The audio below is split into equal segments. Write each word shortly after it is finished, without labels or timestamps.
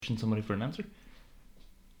Somebody for an answer.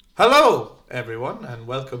 Hello, everyone, and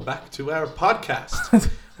welcome back to our podcast.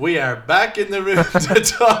 We are back in the room to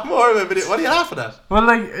talk more about video. What are you laughing at? Well,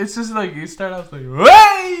 like, it's just like you start off like,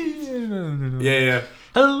 "Way!" Yeah.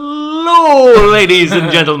 Hello, ladies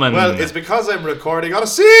and gentlemen. Well, it's because I'm recording on a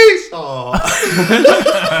seesaw.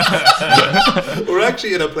 We're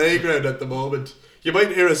actually in a playground at the moment. You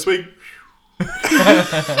might hear a swing.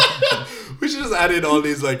 We should just add in all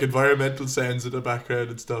these like environmental sounds in the background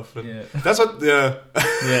and stuff. And Yeah. that's what. Yeah.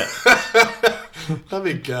 That'd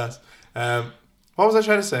be gas. What was I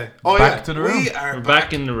trying to say? Oh, Back to the room. We're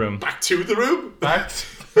back in the room. Back to the room. Back to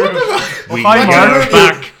We Hi, are Mark.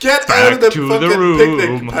 back. Get Back out of the to fucking the room.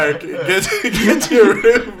 picnic park. Get to your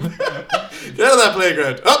room. Get out of that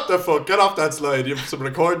playground. Up the fuck. Get off that slide. You have some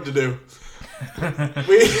recording to do.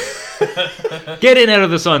 Get in out of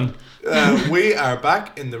the sun. We are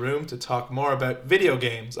back in the room to talk more about video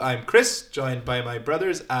games. I'm Chris, joined by my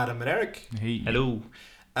brothers Adam and Eric. Hey. Hello.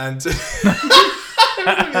 And just do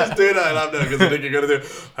that. I laugh now because I think you're going to do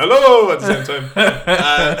hello at the same time.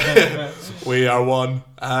 We are one.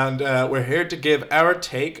 And we're here to give our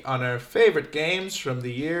take on our favourite games from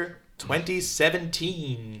the year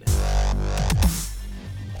 2017.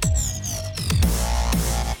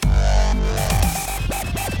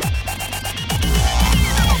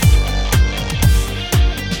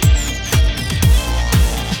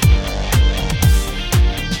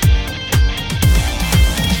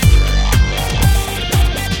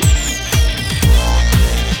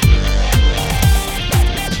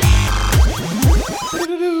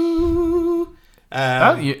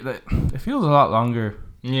 It feels a lot longer.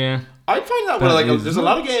 Yeah. I find that there's a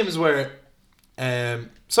lot of games where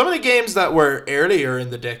some of the games that were earlier in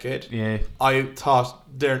the decade, Yeah. I thought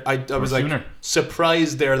I was like sooner.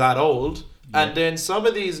 surprised they're that old, and then some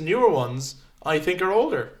of these newer ones I think are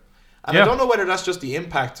older, and I don't know whether that's just the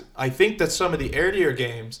impact. I think that some of the earlier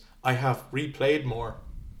games I have replayed more.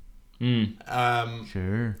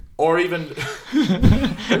 Sure. Or even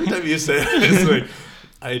every time you say it, it's like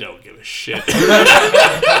I don't give a shit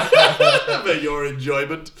about your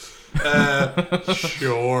enjoyment.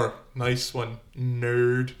 Sure, nice one,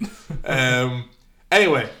 nerd.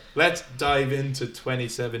 Anyway, let's dive into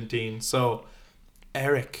 2017. So,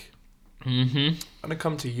 Eric, I'm gonna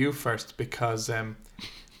come to you first because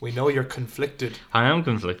we know you're conflicted, I am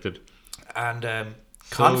conflicted. and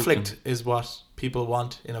conflict is what people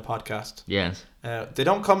want in a podcast. Yes. They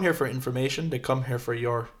don't come here for information; they come here for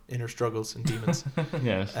your inner struggles and demons.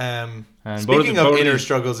 Yes. And both speaking of of inner these-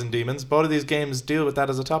 struggles and demons, both of these games deal with that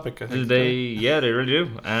as a topic, I think. They really do.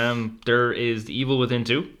 There is The Evil Within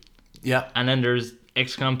 2, Yeah. and then there's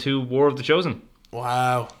XCOM 2 War of the Chosen.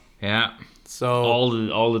 Wow. Yeah. So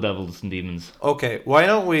All the devils and demons. okay, why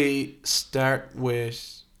don't we start with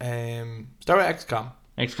XCOM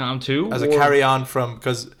XCOM 2 as a carry on from,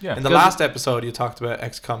 because Yeah. in the last episode you talked about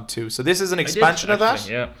XCOM 2. So this is an expansion of that.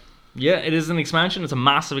 Yeah. Yeah, it is an expansion. It's a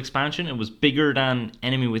massive expansion. It was bigger than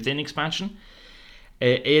Enemy Within expansion.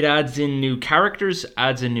 It adds in new characters,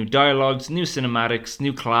 adds in new dialogues, new cinematics,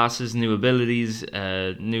 new classes, new abilities,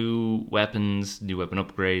 new weapons, new weapon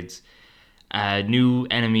upgrades, new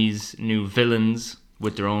enemies, new villains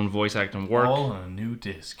with their own voice acting work. All on a new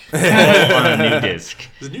disc. All on a new disc.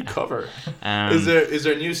 There's a new cover. Um, Is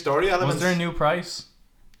there new story elements? Was there a new price?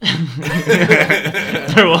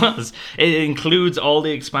 There was. It includes all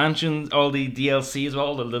the expansions, all the DLC as well,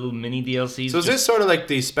 all the little mini DLCs. So is this sort of like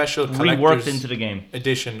the special reworked collector's into the game?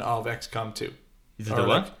 edition of XCOM 2? Is it Or the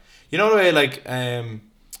like, what? you know the way like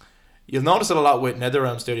you'll notice it a lot with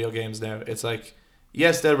NetherRealm Studio games now. It's like,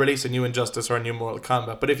 yes, they'll release a new Injustice or a new Mortal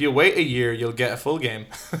Kombat, but if you wait a year, you'll get a full game.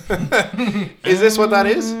 Is this what that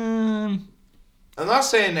is? I'm not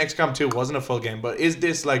saying XCOM 2 wasn't a full game, but is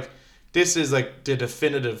this like the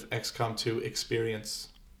definitive XCOM 2 experience?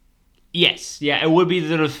 Yes, yeah, it would be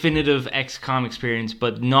the definitive XCOM experience,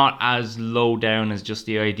 but not as low down as just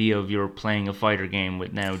the idea of you're playing a fighter game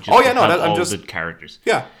with now just I'm all just the characters.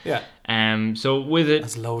 Yeah. So with it,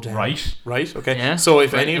 That's low down. Right. Okay. Yeah. So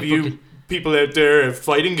if Right, any of you people out there, if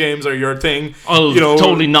fighting games are your thing, I'll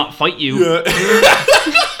totally not fight you. Yeah.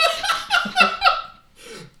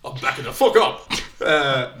 I'm backing the fuck up.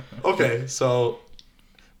 Okay, so,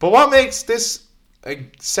 but what makes this a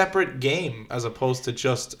separate game as opposed to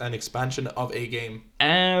just an expansion of a game?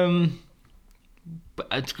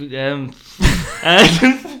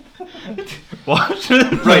 What?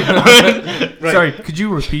 Right. Sorry, could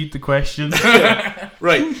you repeat the question?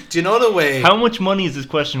 Right. Do you know the way? How much money is this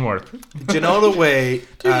question worth? Do you know the way?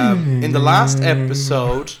 In the last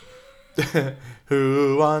episode,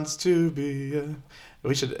 who wants to be?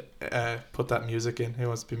 We should put that music in. Who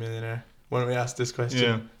wants to be a millionaire? when we asked this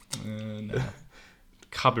question. No.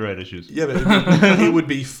 Copyright issues. Yeah, but it would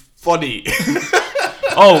be funny.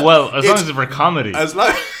 Oh, well, as long as it's for comedy. As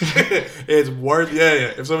long it's worth.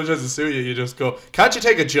 Yeah. If someone tries to sue you, you just go, "Can't you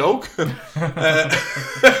take a joke?"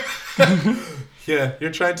 Yeah,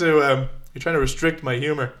 you're trying to restrict my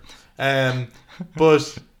humor.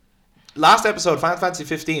 But last episode, Final Fantasy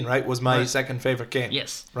 15, right, was my second favorite game.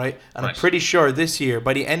 Yes. Right, and I'm pretty sure this year,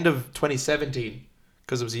 by the end of 2017,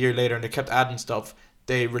 because it was a year later and they kept adding stuff,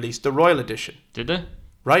 they released the Royal Edition. Did they?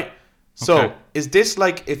 Right. So Okay. is this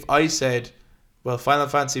like if I said, well, Final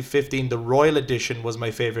Fantasy 15, the Royal Edition was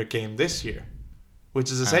my favorite game this year,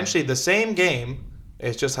 which is essentially the same game,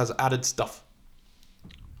 it just has added stuff.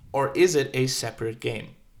 Or is it a separate game?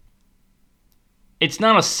 It's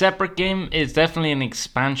not a separate game. It's definitely an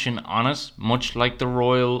expansion on it, much like the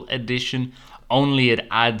Royal Edition, only it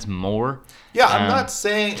adds more. Yeah, I'm not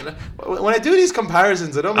saying... When I do these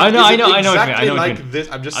comparisons, I don't mean... I know what you mean. Exactly I know what you like mean. this.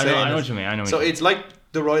 I'm just I saying... know what you mean. So it's like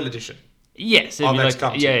the Royal Edition. Yes. It'd Of be like,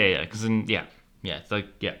 XCOM 2. yeah. Because it's like,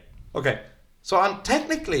 yeah. Okay. So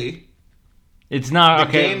technically, It's not, the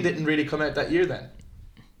okay. game didn't really come out that year then.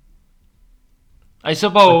 I But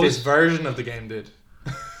suppose. this version of the game did.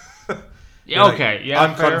 Yeah, okay. Yeah,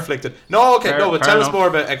 I'm fair. conflicted. No, okay, Fair- no, but fair tell us enough. more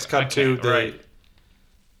about XCOM 2. Okay, right.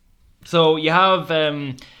 So you have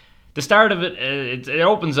the start of it. It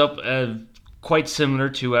opens up quite similar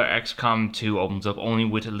to XCOM 2 opens up, only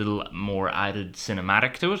with a little more added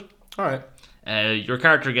cinematic to it. All right. Your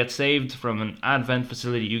character gets saved from an advent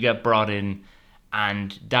facility. You get brought in,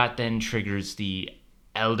 and that then triggers the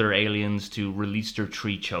elder aliens to release their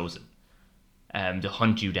tree chosen, to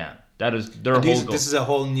hunt you down. That is their whole goal. This is a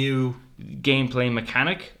whole new... Gameplay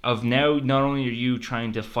mechanic of now. Not only are you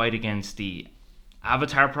trying to fight against the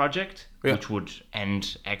Avatar project, which would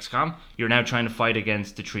end XCOM, you're now trying to fight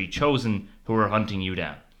against the Tree Chosen, who are hunting you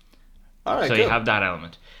down. All right, So cool. you have that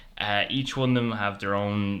element. Each one of them have their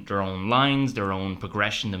own lines, their own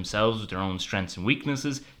progression themselves, with their own strengths and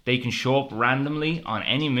weaknesses. They can show up randomly on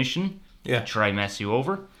any mission to try mess you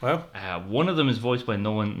over. Well, One of them is voiced by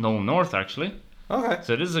Nolan North, actually. okay.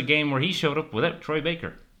 So this is a game where he showed up without Troy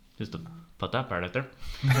Baker. Just to put that part out there.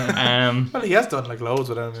 Well, he has done like loads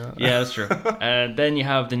without him. Yeah, that's true. Then you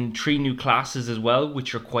have the 3 new classes as well,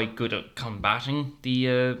 which are quite good at combating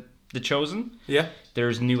the Chosen. Yeah.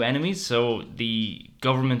 There's new enemies, so the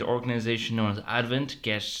government organization known as Advent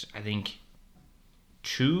get, I think,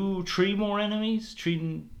 2 more enemies,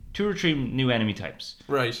 2 or 3 new enemy types.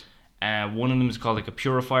 Right. One of them is called like a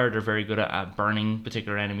purifier. They're very good at burning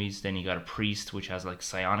particular enemies. Then you got a priest, which has like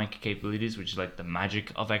psionic capabilities, which is like the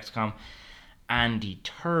magic of XCOM. And the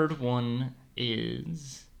third one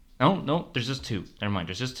is... No, there's just 2. Never mind,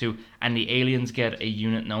 there's just 2. And the aliens get a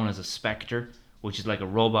unit known as a Spectre, which is like a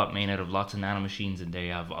robot made out of lots of nanomachines, and they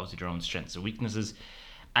have obviously their own strengths and weaknesses.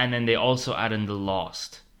 And then they also add in the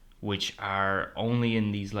Lost, which are only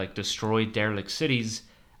in these like destroyed derelict cities,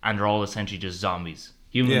 and they're all essentially just zombies.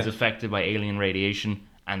 Humans affected by alien radiation,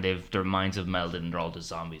 and their minds have melded, and they're all just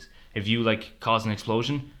zombies. If you like cause an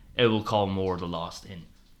explosion, it will call more of the Lost in.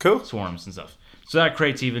 Cool. Swarms and stuff. So that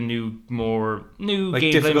creates even new Like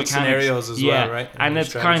gameplay difficult mechanics. scenarios as well, right? And New it's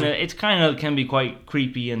strategy. kind of can be quite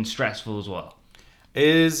creepy and stressful as well.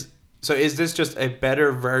 Is this just a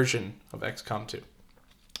better version of XCOM 2?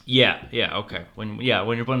 Yeah, okay. When you're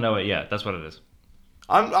putting it that way, yeah, that's what it is.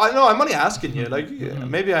 I know. I'm only asking you. Like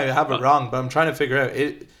maybe I have it wrong, but I'm trying to figure out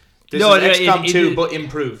it. This No, is XCOM 2, it- but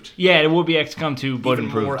improved. Yeah, it would be XCOM 2, but Even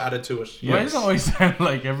improved. more added to it. Why does it always sound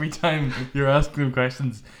like every time you're asking them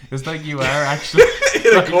questions, it's like you are actually...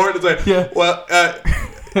 In a court, it's like, Yeah. well,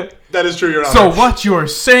 that is true. You're So honor. what you're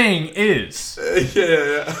saying is...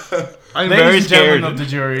 Yeah. I'm very Ladies and scared. gentlemen of the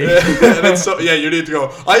jury, Yeah, you need to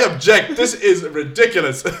go. I object. This is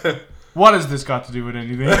ridiculous. what has this got to do with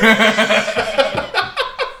anything?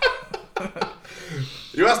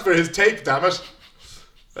 You asked for his take, damn it.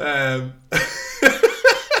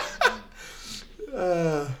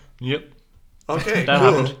 Yep. Okay, That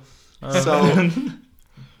cool. happened. So,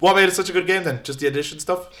 what made it such a good game then? Just the addition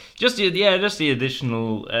stuff? Just the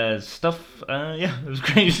additional stuff. Yeah, it was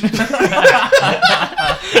great.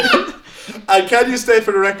 And can you stay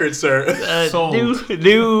for the record, sir? Sold. New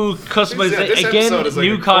This customization episode is like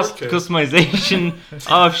new a court case. customization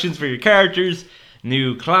options for your characters,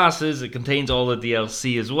 new classes. It contains all the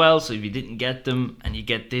DLC as well. So if you didn't get them and you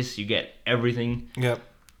get this, you get everything. Yep.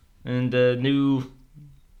 And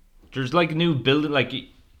there's like new building, like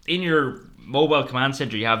in your mobile command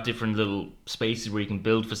center, you have different little spaces where you can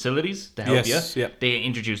build facilities to help Yes, you. yep. They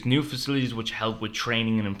introduce new facilities which help with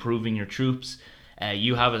training and improving your troops.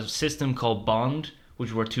 You have a system called Bond,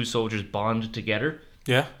 which where 2 soldiers bond together.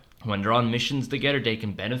 Yeah. when they're on missions together, they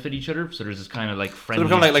can benefit each other. So there's this kind of like So friendly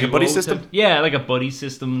they're kind of like a buddy duo system? type- Yeah, like a buddy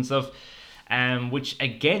system and stuff. Which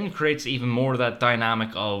again creates even more of that dynamic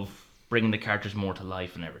of bringing the characters more to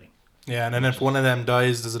life and everything. Yeah, and then if one of them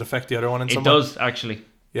dies, does it affect the other one in some It way? does actually.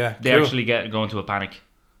 Yeah, They cool. actually go into a panic.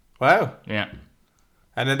 Wow. Yeah.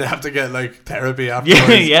 And then they have to get like therapy Yeah,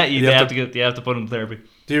 afterwards. yeah. You have to put them in therapy.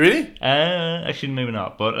 Do you really? Actually, maybe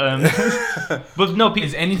not. But but no,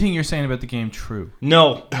 Is anything you're saying about the game true?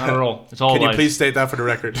 no, not at all. It's all Can you lies. please state that for the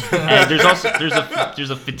record? There's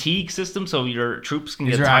a fatigue system, so your troops can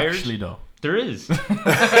Is get there tired. actually though? There is.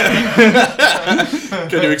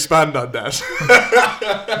 Can you expand on that?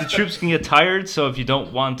 The troops can get tired, so if you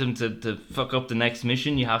don't want them to fuck up the next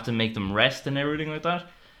mission, you have to make them rest and everything like that.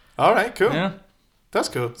 All right, cool. Yeah, That's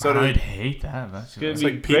cool. So I'd hate that. That's it's It's a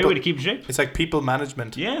like great people- way to keep in shape. it's like people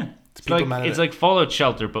management. Yeah, it's people like management. it's like Fallout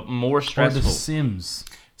Shelter, but more or stressful. The Sims.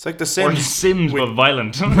 It's like The Or The Sims. Sims, with- but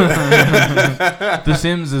violent. The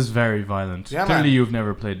Sims is very violent. Yeah, Clearly, man. you've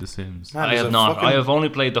never played The Sims. Man, I there's have a not. fucking- I have only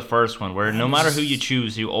played the first one, where no matter who you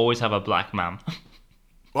choose, you always have a black man.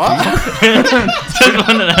 What? Just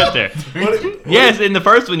putting it out there. What- Yes, in the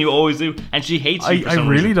first one you always do, and she hates you. I for some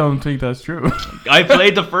really reason. don't think that's true. I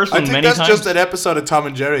played the first I one think many that's times. just an episode of Tom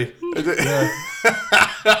and Jerry.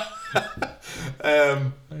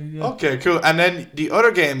 Okay, cool. And then the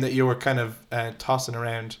other game that you were kind of tossing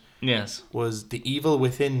around Yes. was The Evil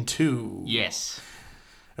Within 2. Yes.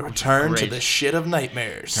 A return to Great. the shit of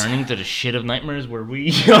nightmares. Turning to the shit of nightmares where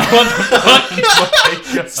we. What the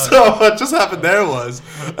fuck? So what just happened there was,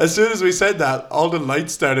 as soon as we said that, all the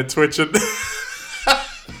lights started twitching in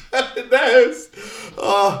the house.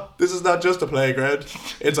 Oh, this is not just a playground;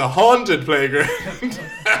 it's a haunted playground.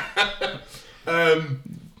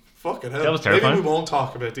 Fucking hell. That was terrifying. Maybe we won't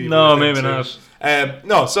talk about the Evil No, Within maybe 2. not.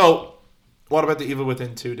 No. So, what about the Evil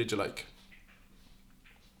Within 2? Did you like?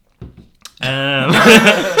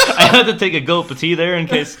 I had to take a gulp of tea there in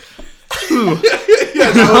case. Ooh.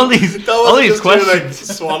 Yeah, all these just you, like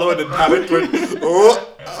questions. swallowing in panic. Like,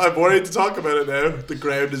 oh, I'm worried to talk about it now. The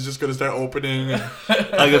ground is just going to start opening. And,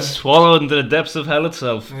 I got swallowed into the depths of hell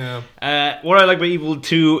itself. yeah. What I like about Evil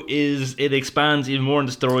 2 is it expands even more in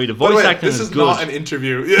the story. The By the voice way, acting this is is good. not an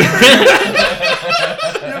interview. You're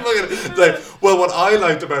fucking- like, well, what I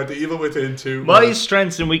liked about the Evil Within 2 My was,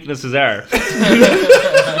 strengths and weaknesses are.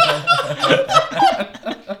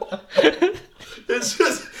 it's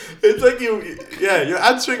just, it's like you're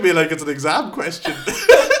answering me like it's an exam question.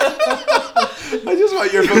 I just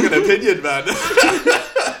want your fucking opinion, man.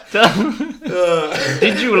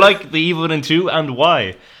 Did you like the Evil Within 2 and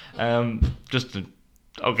why?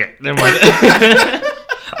 Okay, never mind.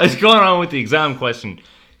 I was going on with the exam question,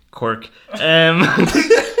 quirk.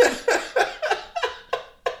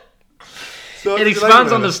 So what It did you like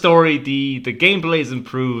expands about on the it? story. The gameplay is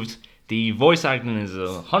improved. The voice acting is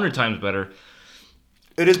 100 times better.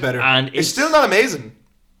 It is better, And it's it's- still not amazing.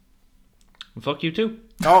 Fuck you too.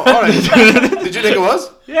 Oh, all right. Did you think it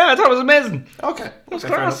was? Yeah, I thought it was amazing. Okay, It was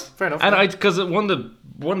okay, class. Fair enough. And because one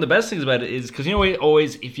of the best things about it is because you know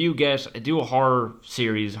always if you do a horror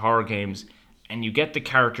series, horror games, and you get the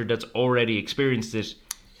character that's already experienced it,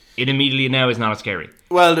 it immediately now is not as scary.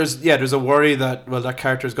 Well, there's a worry that that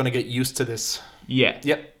character is going to get used to this. Yeah.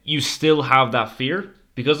 Yep. You still have that fear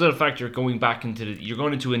because of the fact you're going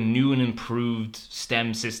into a new and improved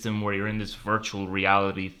STEM system where you're in this virtual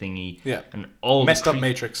reality thingy. Yeah. And all Messed up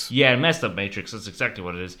Matrix. Yeah, messed up Matrix. That's exactly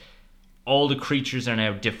what it is. All the creatures are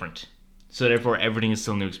now different, so therefore everything is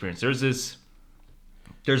still a new experience.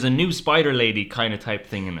 There's a new spider lady kind of type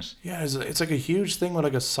thing in it. Yeah, it's like a huge thing with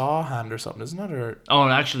like a saw hand or something, isn't it? Or Oh,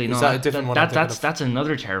 actually, no. Is that a different one I'm thinking of? That's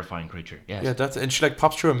another terrifying creature. Yes. yeah, and she like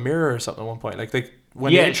pops through a mirror or something at one point. Like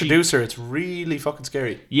when Yeah, they introduce her, it's really fucking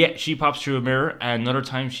scary. Yeah, she pops through a mirror, and another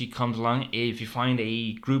time she comes along. If you find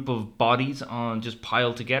a group of bodies on just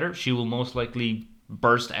piled together, she will most likely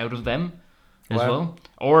burst out of them as Wow. well,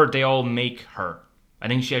 or they all make her. I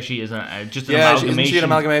think she actually is just an Yeah, isn't amalgamation. she an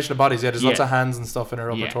amalgamation of bodies? Yeah, there's lots Yeah. of hands and stuff in her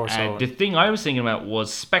upper Yeah, torso. the thing I was thinking about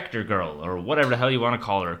was Spectre Girl, or whatever the hell you want to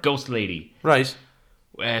call her, Ghost Lady. Right.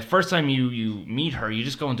 First time you meet her, you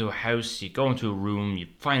just go into a house, you go into a room, you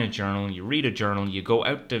find a journal, you read a journal, you go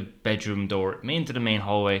out the bedroom door, into the main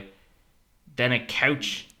hallway, then a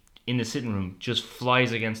couch in the sitting room just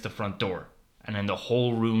flies against the front door, and then the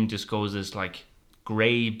whole room just goes this like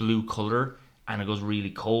grey blue colour, and it goes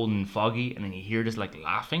really cold and foggy, and then you hear this like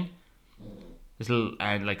laughing, this little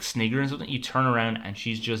like snigger and something. You turn around and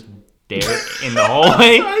she's just there in the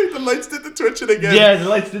hallway. Sorry, the lights did the twitching again. Yeah, the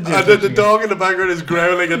lights did. And then the dog in the background is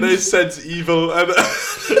growling, and they sense evil, and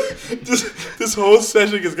this whole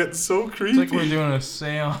session is getting so creepy. It's like we're doing a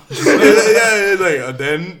seance. yeah, like, and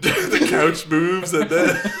then the couch moves, and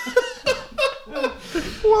then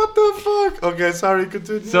what the fuck? Okay, sorry,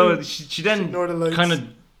 continue. So she then Ignore the lights. kind of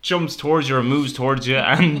jumps towards you or moves towards you,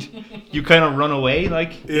 and you kind of run away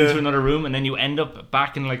like into another room, and then you end up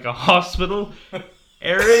back in like a hospital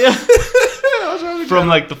area from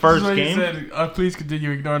like the first That's why game. you said, please continue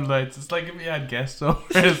ignoring the lights. It's like if you had guests over.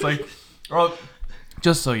 It's like, well,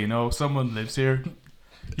 just so you know, someone lives here.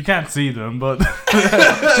 You can't see them, but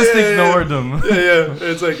just ignore them. Yeah.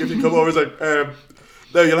 It's like if you come over, it's like,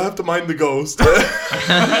 no, you'll have to mind the ghost.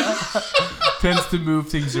 Tends to move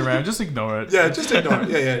things around. Just ignore it. Yeah, just ignore it.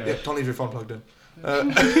 Yeah. Don't leave your phone plugged in.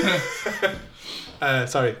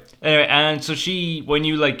 Sorry. Anyway, and so when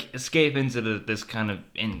you like escape into this kind of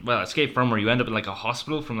escape from where you end up in like a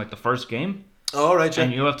hospital from like the first game. Oh, right, yeah.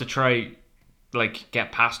 And you have to try like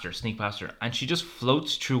get past her, sneak past her, and she just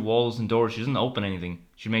floats through walls and doors. She doesn't open anything.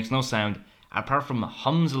 She makes no sound apart from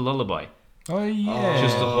hums a lullaby. Oh yeah.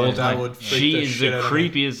 Just the whole that time. would freak She the is shit the out of me.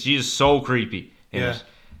 creepiest. She is so creepy. Yeah.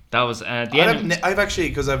 That was the end. I've actually,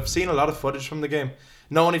 because I've seen a lot of footage from the game,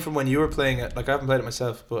 not only from when you were playing it, like I haven't played it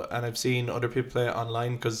myself, and I've seen other people play it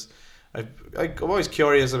online because I'm always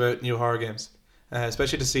curious about new horror games,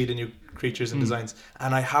 especially to see the new creatures and designs.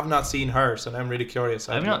 And I have not seen her, so now I'm really curious.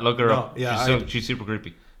 I've not looked her up. Yeah, She's super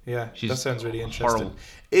creepy. yeah, She's that sounds really interesting. horrible.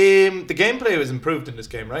 The gameplay was improved in this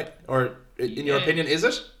game, right? Or in your opinion, is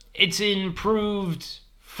it? It's improved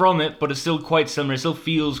from it, but it's still quite similar. It still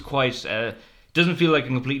feels quite. Doesn't feel like a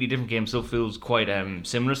completely different game. Still feels quite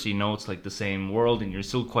similar. So you know it's like the same world, and you're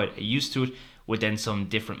still quite used to it. With then some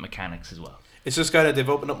different mechanics as well. It's just kind of they've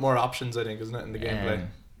opened up more options, I think, isn't it, in the gameplay?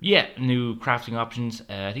 Yeah, new crafting options.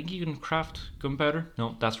 I think you can craft gunpowder.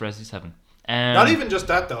 No, that's Resident 7. Not even just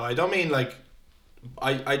that though. I don't mean like.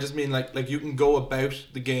 I just mean like you can go about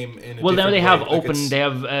the game in a well, now different they have way. Like open. They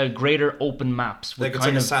have greater open maps. With like it's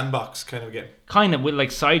like a sandbox kind of game. kind of with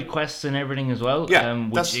like side quests and everything as well. Yeah,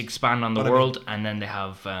 which that's expand on the what I world, and then they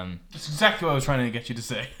have. That's exactly what I was trying to get you to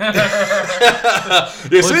say.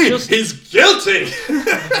 You see, he's guilty.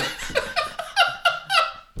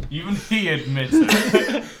 Even he admits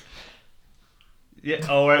it. Yeah.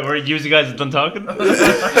 Oh, where you guys are done talking?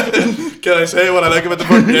 Can I say what I like about the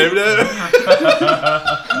fucking game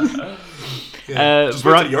now? Just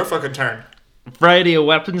wait till your fucking turn. Variety of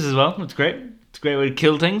weapons as well. It's great. It's a great way to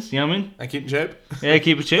kill things. You know what I mean? And keep in shape. Yeah,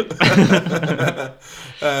 keep it cheap.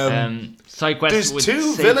 Side quests. There's with two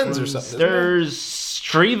safe villains or rooms. something, isn't there? There's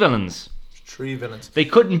 3 villains. 3 villains. They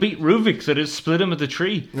couldn't beat Ruvik, so they just split him into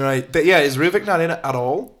 3. Right. Yeah. Is Ruvik not in it at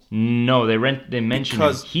all? No, they mentioned him.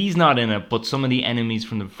 Because- He's not in it, but some of the enemies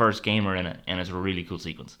from the first game are in it, and it's a really cool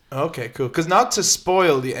sequence. Okay. Cool. Because not to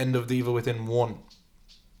spoil the end of the Evil Within 1.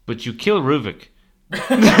 But you kill Ruvik.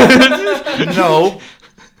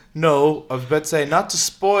 No. I was about to say not to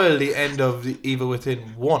spoil the end of the Evil Within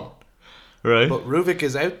 1. Right. But Ruvik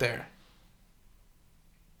is out there.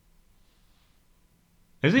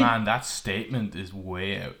 Is he? Man, that statement is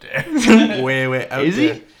way out there. way out Is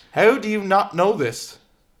there. he? How do you not know this?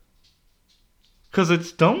 Because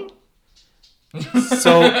it's dumb?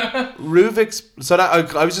 So Ruvik's. So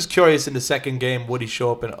that I was just curious. In the second game, would he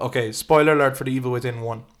show up in? Okay, spoiler alert for the Evil Within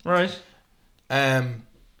 1. Right.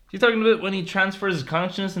 You talking about when he transfers his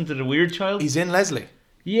consciousness into the weird child? He's in Leslie.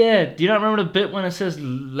 Yeah. Do you not remember the bit when it says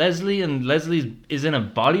Leslie and Leslie is in a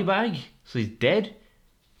body bag? So he's dead?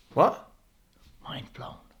 What? Mind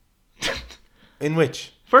blown. In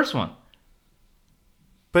which? First one.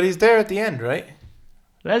 But he's there at the end, right?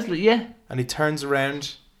 Leslie, yeah. And he turns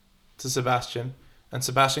around to Sebastian, and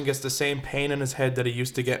Sebastian gets the same pain in his head that he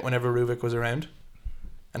used to get whenever Ruvik was around.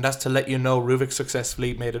 And that's to let you know Ruvik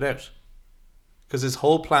successfully made it out. Because his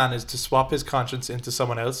whole plan is to swap his conscience into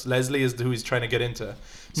someone else. Leslie is who he's trying to get into,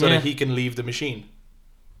 so that he can leave the machine.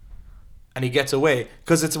 And he gets away.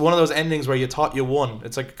 Because it's one of those endings where you thought you won.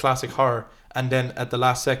 It's like a classic horror. And then at the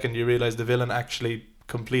last second, you realize the villain actually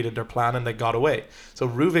completed their plan and they got away. So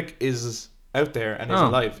Ruvik is out there and is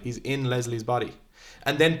alive. He's in Leslie's body.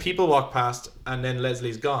 And then people walk past and then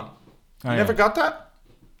Leslie's gone. You never got that?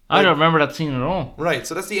 I don't remember that scene at all. Right,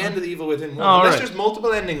 so that's the end of the Evil Within 1. Oh, Unless right. there's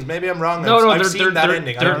multiple endings. Maybe I'm wrong. No, I've seen that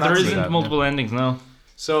ending. I have not There seen isn't that. multiple endings, no.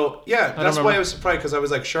 So, yeah, that's remember. why I was surprised, because I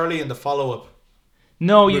was like, surely in the follow-up,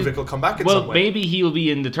 No, Ruvik will come back in some way. maybe he'll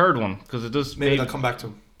be in the third one, because it does... Maybe they'll come back to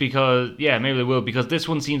him. Because, yeah, maybe they will, because this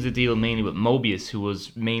one seems to deal mainly with Mobius, who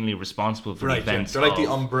was mainly responsible for the events. They're like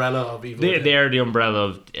the umbrella of Evil Within. They're the umbrella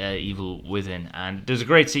of Evil Within, and there's a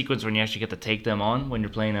great sequence when you actually get to take them on when you're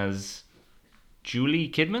playing as Julie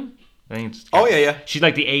Kidman. I think it's Oh yeah. She's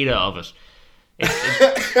like the Ada of it.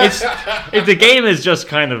 It's the game is just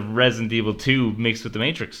kind of Resident Evil 2 mixed with the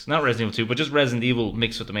Matrix. Not Resident Evil 2, but just Resident Evil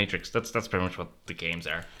mixed with the Matrix. That's pretty much what the games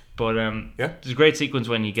are. But there's a great sequence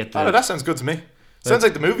when you get the. Oh, that sounds good to me. Sounds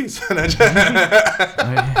like the movies.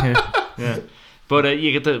 Yeah. But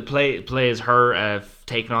you get to play as her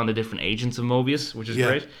taking on the different agents of Mobius, which is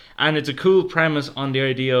great. And it's a cool premise on the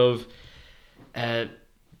idea of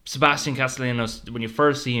Sebastian Castellanos. When you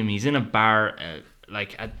first see him, he's in a bar,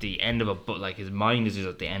 like at the end of like his mind is just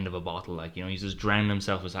at the end of a bottle. Like, you know, he's just drowning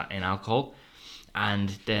himself in alcohol. And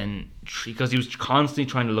then, because he was constantly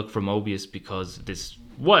trying to look for Mobius, because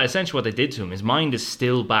essentially what they did to him, his mind is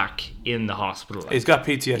still back in the hospital. He's got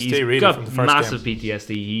PTSD, really, got from the first massive game.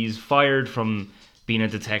 PTSD. He's fired from being a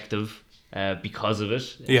detective because of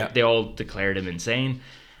it. Yeah. They all declared him insane.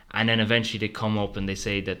 And then eventually they come up and they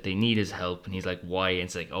say that they need his help. And he's like, why? And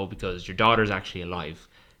it's like, oh, because your daughter's actually alive.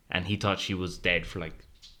 And he thought she was dead for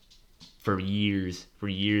years. For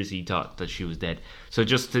years he thought that she was dead. So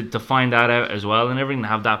just to find that out as well and everything, to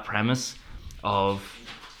have that premise of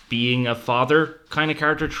being a father kind of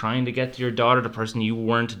character, trying to get to your daughter, the person you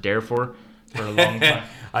weren't there for a long time.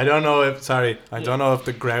 I don't know if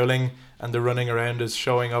the growling and the running around is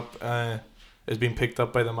showing up, is being picked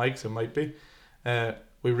up by the mics. It might be.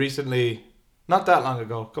 We recently, not that long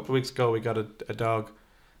ago, a couple of weeks ago, we got a dog.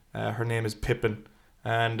 Her name is Pippin.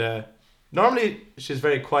 And normally she's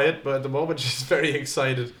very quiet, but at the moment she's very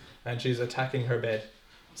excited and she's attacking her bed.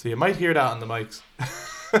 So you might hear that on the mics.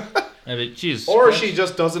 Or she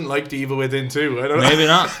just doesn't like the Evil Within 2. I don't know. Maybe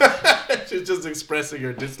not. She's just expressing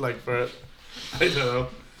her dislike for it. I don't know.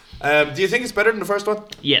 Do you think it's better than the first one?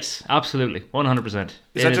 Yes, absolutely. 100%.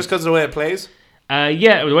 Is that just because of the way it plays?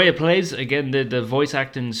 Yeah, the way it plays, again, the voice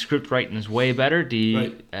acting, script writing is way better.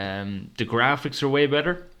 The graphics are way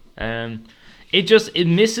better. It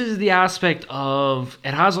misses the aspect of,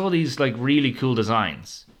 it has all these like really cool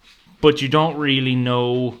designs, but you don't really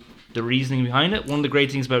know the reasoning behind it. One of the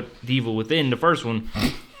great things about The Evil Within, the first one,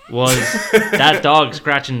 was that dog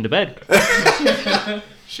scratching the bed.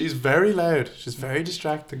 She's very loud. She's very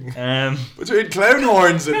distracting. Between clown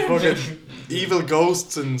horns and fucking evil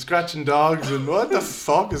ghosts and scratching dogs and what the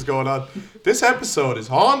fuck is going on? This episode is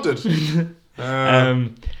haunted.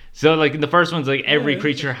 So like in the first one's like every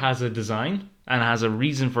creature has a design and has a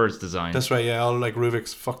reason for its design. That's right, yeah. All like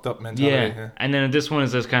Rubik's fucked up mentality. Yeah. And then this one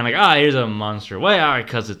is just kind of like, here's a monster. Why?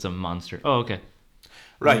 Because it's a monster. Oh, okay.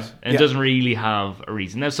 Right. And it doesn't really have a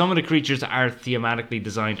reason. Now, some of the creatures are thematically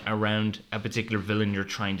designed around a particular villain you're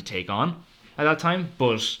trying to take on at that time,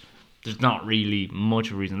 but there's not really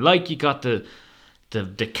much of a reason. Like you got the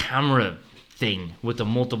camera thing with the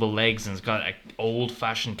multiple legs and it's got an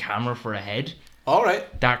old-fashioned camera for a head. All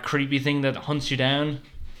right. That creepy thing that hunts you down.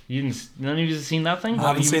 None of you have seen that thing? I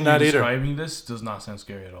haven't seen that either. Describing this does not sound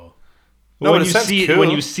scary at all. No, when it you sounds see cool. when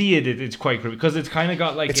you see it, it's quite creepy because it's kind of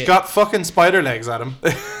got like it's got fucking spider legs, Adam.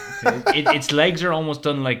 Its legs are almost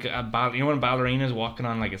done like a when a ballerina's walking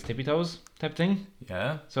on like its tippy toes type thing.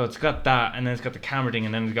 Yeah. So it's got that, and then it's got the camera thing,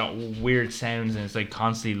 and then it's got weird sounds, and it's like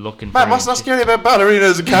constantly looking. Man, what's not scary about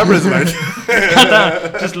ballerinas and cameras, man?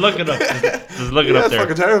 Just look it up. Just look it up there. That's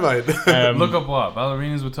fucking terrifying. Look up what?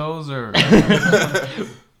 Ballerinas with toes or?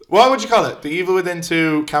 What would you call it? The Evil Within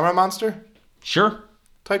 2 camera monster? Sure.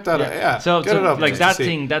 Type that out. Yeah. So Get it up. Like that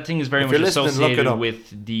thing is very much associated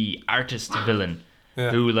with the artist villain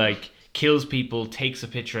who like kills people, takes a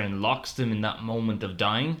picture, and locks them in that moment of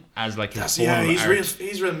dying as like his form of art.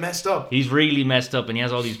 He's real messed up. He's really messed up, and he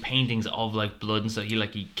has all these paintings of like blood and stuff.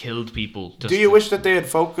 He killed people. Do you wish that they had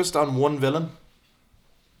focused on one villain?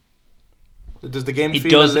 Does the game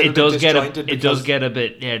feel a little bit disjointed? It does get a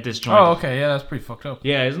bit disjointed. Oh, okay, yeah, that's pretty fucked up.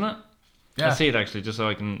 Yeah, isn't it? Yeah. I see it actually, just so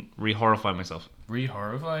I can re-horrify myself.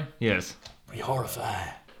 Re-horrify? Yes. Re-horrify.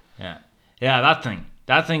 Yeah. Yeah,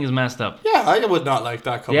 that thing is messed up. Yeah, I would not like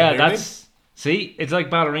that coming near me. See, it's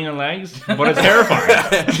like ballerina legs, but it's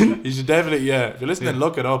terrifying. You should definitely, if you're listening,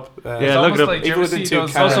 look it up. Look it up.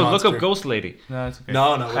 Like, also, look up Ghost Lady. No, it's okay.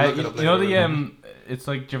 No, we'll look it up later. You know it's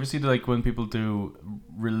like, do you ever see like when people do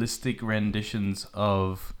realistic renditions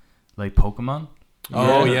of like Pokemon?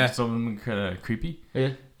 Oh, yeah. Some of them kind of creepy.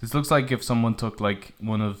 Yeah. This looks like if someone took like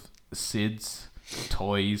one of Sid's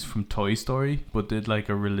toys from Toy Story, but did like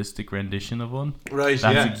a realistic rendition of one. Right,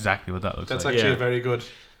 That's exactly what that looks like. That's actually a very good.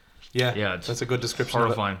 Yeah, it's that's a good description.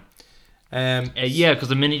 Horrifying. Of it. Because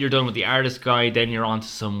the minute you're done with the artist guy, then you're on to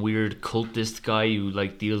some weird cultist guy who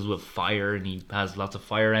like deals with fire, and he has lots of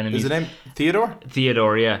fire enemies. Is the name Theodore?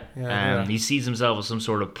 Theodore, yeah. Yeah. He sees himself as some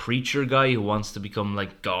sort of preacher guy who wants to become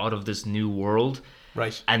like god of this new world.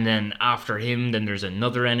 Right. And then after him, then there's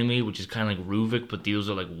another enemy, which is kind of like Ruvik, but these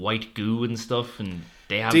are like white goo and stuff, and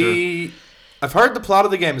they have I've heard the plot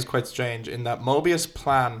of the game is quite strange in that Mobius'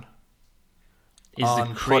 plan is on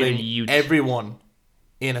to create putting everyone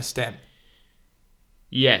in a STEM.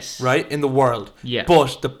 Yes. Right? In the world. Yeah.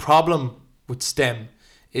 But the problem with STEM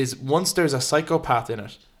is once there's a psychopath in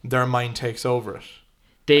it, their mind takes over it.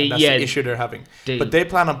 And that's the issue they're having. But they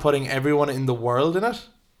plan on putting everyone in the world in it?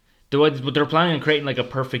 But they're planning on creating like a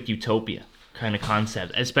perfect utopia kind of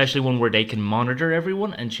concept, especially one where they can monitor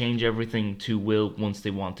everyone and change everything to will once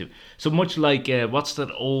they want to. So much like what's that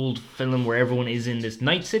old film where everyone is in this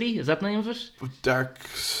night city? Is that the name of it? Dark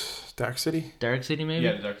City? Dark City, maybe?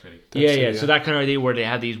 Yeah, Dark City. Yeah. So that kind of idea where they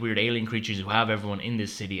have these weird alien creatures who have everyone in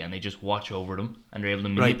this city and they just watch over them and they're able to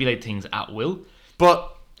manipulate things at will.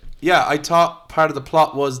 But yeah, I thought part of the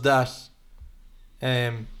plot was that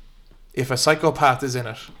if a psychopath is in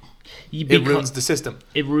it, it ruins the system.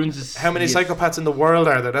 It ruins. How many psychopaths in the world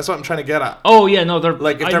are there? That's what I'm trying to get at. Oh yeah, no, they're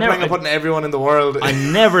like if they're planning on putting everyone in the world. I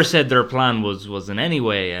never said their plan was in any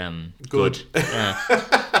way good.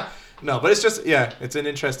 No, but it's just it's an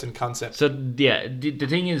interesting concept. So yeah, the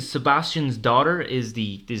thing is, Sebastian's daughter is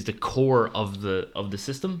the core of the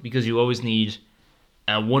system because you always need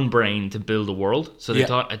one brain to build a world. So they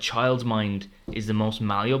thought a child's mind is the most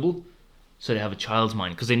malleable. So they have a child's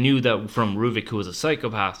mind because they knew that from Ruvik, who was a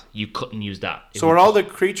psychopath, you couldn't use that. So are all the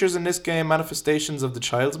creatures in this game manifestations of the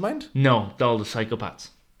child's mind? No, they're all the psychopaths.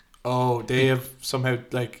 Oh, they have somehow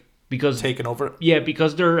taken over it? Yeah,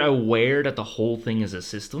 because they're aware that the whole thing is a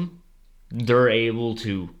system. They're able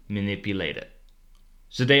to manipulate it.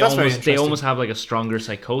 So they almost have like a stronger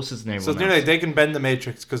psychosis than everyone else. So they can bend the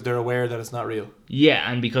matrix because they're aware that it's not real.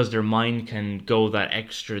 Yeah, and because their mind can go that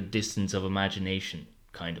extra distance of imagination,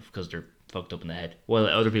 kind of, because they're fucked up in the head. Well,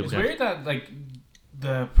 other people. It's weird that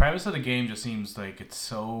the premise of the game just seems like it's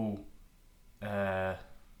so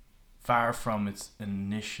far from its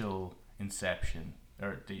initial inception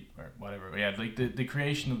or whatever. Yeah, like the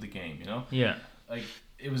creation of the game. You know. Yeah. Like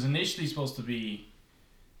it was initially supposed to be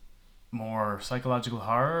more psychological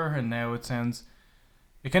horror, and now it sounds.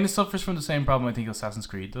 It kind of suffers from the same problem I think Assassin's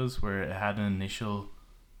Creed does, where it had an initial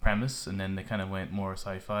premise and then they kind of went more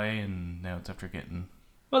sci-fi, and now it's after getting.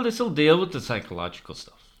 Well, they still deal with the psychological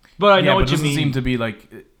stuff. But I know what you mean. It doesn't seem to be like...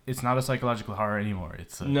 It's not a psychological horror anymore.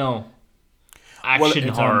 It's no. Action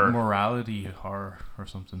horror. A morality horror or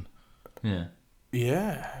something. Yeah.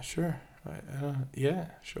 Yeah, sure. Yeah,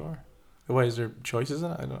 sure. Why, is there choices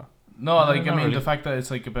in it? I don't know. No, I mean, really. The fact that it's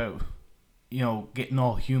like about, getting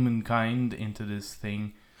all humankind into this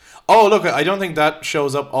thing. Oh, look, I don't think that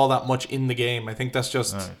shows up all that much in the game. I think that's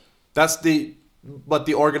just... Right. That's what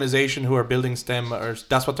the organization who are building STEM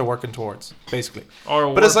that's what they're working towards, basically.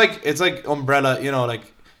 But it's like Umbrella,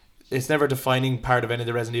 it's never a defining part of any of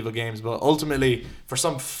the Resident Evil games, but ultimately, for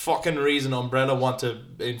some fucking reason, Umbrella want to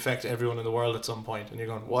infect everyone in the world at some point, and you're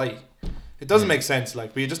going, why? It doesn't make sense,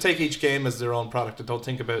 but you just take each game as their own product and don't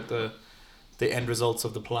think about the end results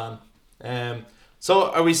of the plan.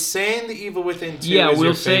 So are we saying the Evil Within 2 is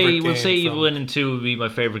we'll say Evil Within 2 would be my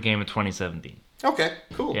favorite game of 2017. Okay,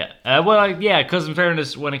 cool. Yeah. Because in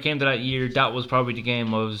fairness, when it came to that year, that was probably the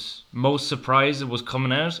game I was most surprised it was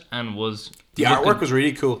coming out and was... The artwork was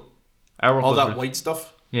really cool. All that white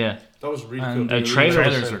stuff. Yeah. That was really cool. The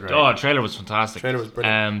trailers were great. Oh, the trailer was fantastic. The trailer was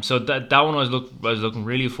brilliant. So that one I was looking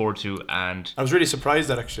really forward to, and... I was really surprised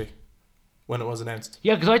that actually, when it was announced.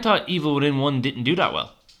 Yeah, because I thought Evil Within 1 didn't do that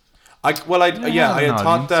well. I had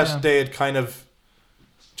thought that they had kind of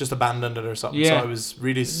just abandoned it or something. Yeah. So I was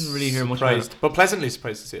really surprised, but pleasantly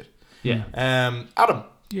surprised to see it. Yeah. Adam.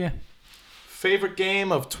 Yeah. Favorite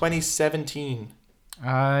game of 2017?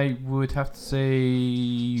 I would have to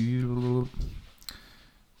say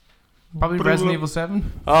probably Resident Evil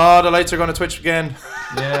 7. Oh, the lights are going to twitch again.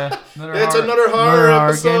 Yeah. Another horror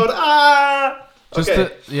episode.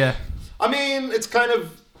 Okay. Yeah. I mean, it's kind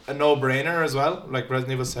of a no-brainer as well. Like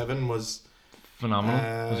Resident Evil 7 was phenomenal.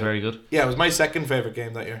 It was very good. Yeah, it was my second favorite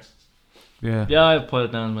game that year. Yeah. Yeah, I put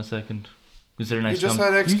it down as my second. Considering XCOM. You just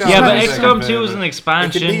had XCOM. Yeah, but XCOM 2 was an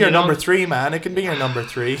expansion. It can be your number 3, man. It can be your number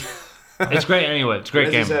 3. It's great anyway. It's a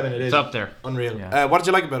great game. 7, it is. It's up there. Unreal. Yeah. What did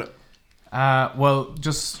you like about it? Well,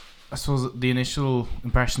 just I suppose the initial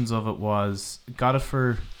impressions of it was got it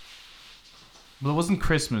for. Well, it wasn't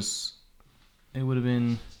Christmas. It would have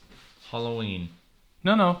been Halloween.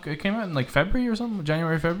 No, it came out in like February or something.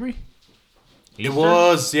 January, February. Easter?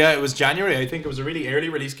 It was January. I think it was a really early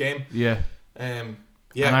release game. Yeah.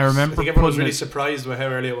 Yeah. And I remember. I think everyone was really surprised with how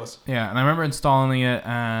early it was. Yeah, and I remember installing it,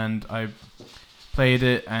 and I played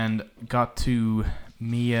it and got to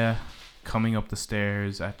Mia coming up the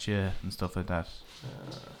stairs at you and stuff like that.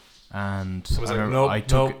 And I was I like, remember I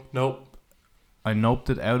took nope. I noped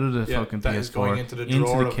it out of the fucking that PS4 is going into the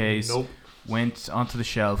drawer of case, nope. went onto the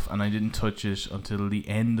shelf, and I didn't touch it until the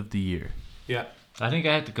end of the year. Yeah. I think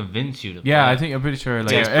I had to convince you to Yeah, play I think I'm pretty sure. Like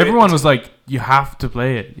takes everyone was like, "You have to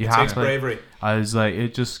play it. You It have takes to." Play it." bravery. I was like,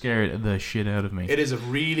 it just scared the shit out of me. It is a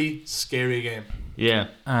really scary game. Yeah.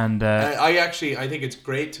 And I think it's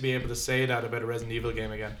great to be able to say that about a Resident Evil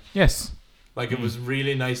game again. yes, Like, it was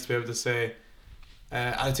really nice to be able to say.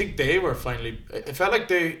 I think they were finally. It felt like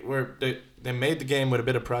they made the game with a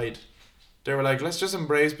bit of pride. They were like, let's just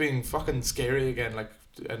embrace being fucking scary again, like,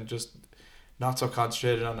 and just not so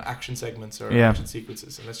concentrated on action segments or action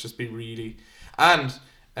sequences, and let's just be really. And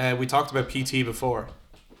we talked about PT before.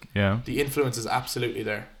 yeah, The influence is absolutely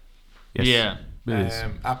there. yes, Yeah. it is.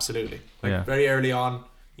 Absolutely. Like, very early on,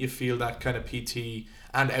 you feel that kind of PT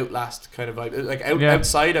and Outlast kind of vibe. Like,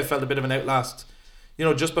 outside, I felt a bit of an Outlast. You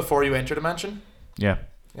know, just before you enter the mansion. Yeah,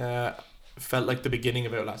 Felt like the beginning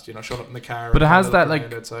of Outlast. You know, showing up in the car. But it and has kinda that, looking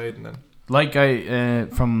like- around outside, and then like I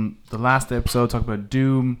from the last episode talked about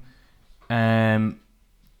Doom.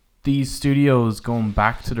 These studios going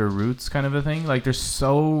back to their roots, kind of a thing. Like, there's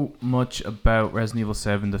so much about Resident Evil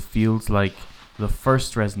 7 that feels like the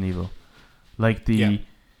first Resident Evil. Like the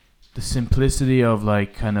simplicity of,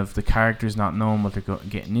 like, kind of the characters not knowing what they're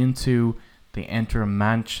getting into. They enter a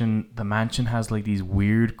mansion. The mansion has, like, these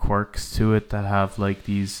weird quirks to it that have, like,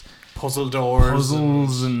 these puzzle doors,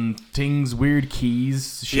 puzzles and things, weird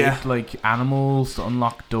keys shaped like animals to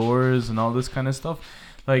unlock doors and all this kind of stuff.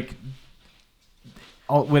 Like,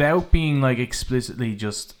 without being, like, explicitly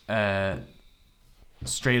just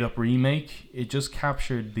straight up remake, it just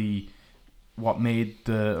captured what made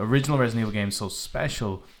the original Resident Evil game so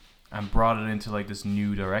special and brought it into, like, this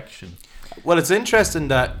new direction. Well, it's interesting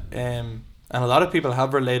that, and a lot of people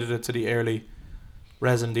have related it to the early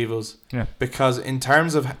Resident Evils. Yeah. Because in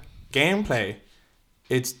terms of gameplay,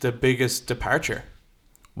 it's the biggest departure.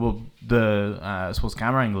 Well, I suppose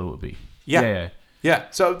camera angle would be. Yeah. Yeah.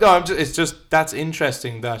 So no, it's just that's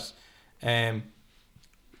interesting that,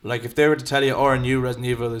 like, if they were to tell you, a new Resident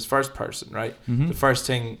Evil is first person, right? Mm-hmm. The first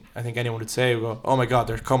thing I think anyone would say would go, "Oh my god,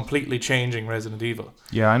 they're completely changing Resident Evil."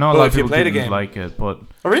 Yeah, I know a Well, lot if of you people play the didn't game- like it, but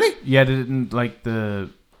Oh really? yeah, they didn't like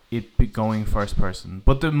it be going first person.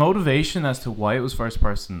 But the motivation as to why it was first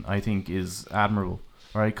person, I think, is admirable,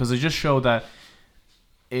 right? Because it just showed that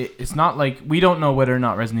it's not like we don't know whether or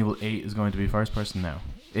not Resident Evil 8 is going to be first person now.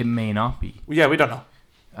 It may not be. Yeah, we don't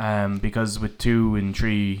know. Because with 2 and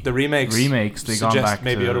 3, The remakes they've gone suggest back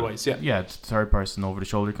maybe to, otherwise. Yeah. yeah, it's third person over the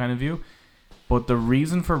shoulder kind of view. But the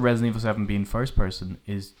reason for Resident Evil 7 being first person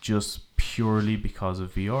is just purely because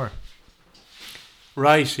of VR.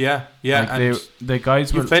 Right. Yeah. Yeah. Like, And the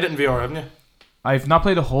guys were. you've played it in VR, haven't you? I've not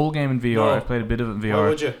played the whole game in VR. No. I've played a bit of it in Why VR.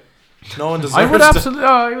 would you? No one deserves I would to- absolutely.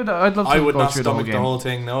 I'd love to I would go not through the whole stomach the game. whole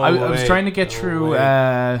thing. No, I was way. trying to get No through.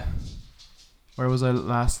 way. Where was I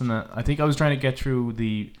last in it? I think I was trying to get through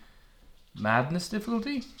the madness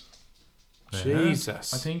difficulty.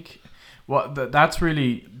 Jesus. I think. Well, that's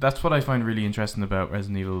what I find really interesting about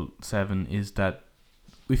Resident Evil 7 is that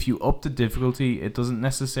if you up the difficulty, it doesn't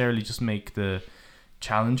necessarily just make the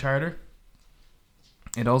challenge harder.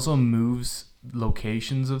 It also moves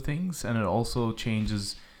locations of things, and it also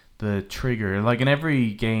changes the trigger. Like in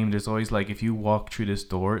every game, there's always, like, if you walk through this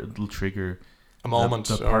door, it'll trigger a moment.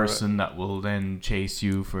 the person that will then chase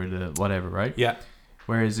you for the whatever, right? Yeah.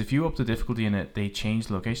 Whereas if you up the difficulty in it, they change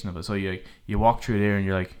the location of it. So you walk through there and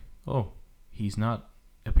you're like, oh, he's not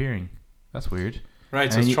appearing. That's weird.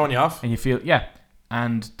 Right. So And it's you- throwing you off. And you feel, yeah.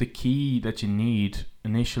 And the key that you need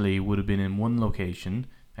initially would have been in one location,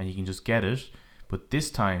 and you can just get it. But this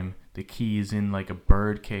time, the key is in, like, a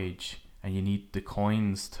bird cage, and you need the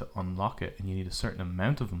coins to unlock it, and you need a certain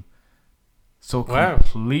amount of them. So it Wow.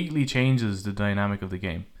 completely changes the dynamic of the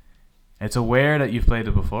game. It's aware that you've played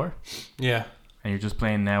it before, Yeah. and you're just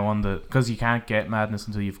playing now on the... Because you can't get Madness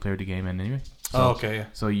until you've cleared the game anyway. So, Oh, okay. Yeah.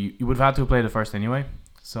 So you would have had to have played it first anyway.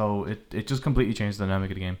 So it just completely changed the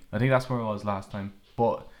dynamic of the game. I think that's where I was last time.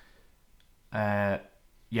 But,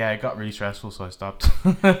 yeah, it got really stressful, so I stopped.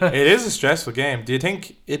 It is a stressful game. Do you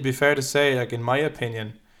think it'd be fair to say, like, in my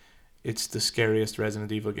opinion, it's the scariest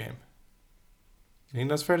Resident Evil game? You think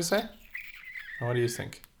that's fair to say? Or what do you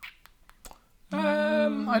think?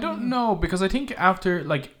 I don't know, because I think after,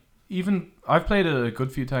 like, even... I've played it a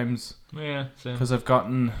good few times Yeah, same. because I've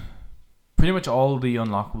gotten pretty much all the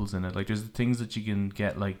unlockables in it. Like, there's the things that you can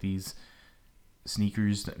get, like these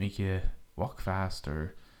sneakers that make you walk fast,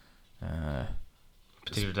 or...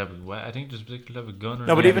 Particular type of I think there's a particular type of gun. Or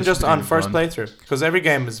No, but Yeah, even there's just on pretty first fun. playthrough. Because every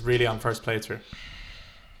game is really on first playthrough.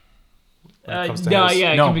 when it comes to no, house?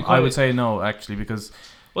 yeah, it No, can be quite. I would say no actually because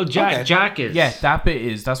Well, Jack, Okay. Jack is. yeah, that bit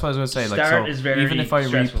is. That's what I was gonna say. Like, Start so is very even if I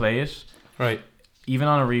stressful. replay it, Right. even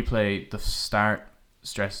on a replay, the start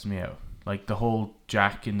stresses me out. Like the whole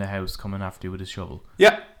Jack in the house coming after you with his shovel.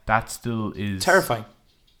 Yeah. That still is Terrifying.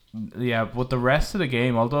 Yeah, but the rest of the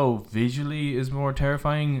game, although visually is more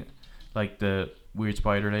terrifying, like the weird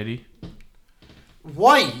spider lady.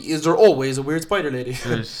 Why is there always a weird spider lady?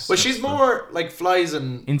 There's Well, she's just the more like flies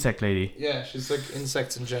and insect lady. yeah, she's like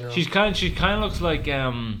insects in general. She kind of looks like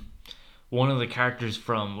one of the characters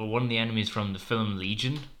from, or one of the enemies from the film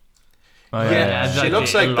Legion. Oh, Yeah, It has, she the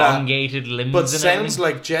looks like that, elongated limbs. but and sounds everything.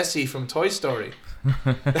 like Jessie from Toy Story.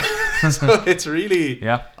 So it's really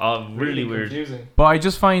Yeah, Oh, really weird. confusing. but I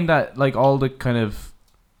just find that like all the kind of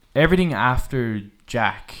everything after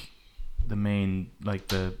Jack, the main like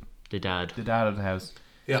the dad. dad of the house,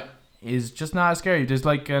 Yeah. is just not as scary. There's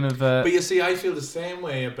like kind of But you see, I feel the same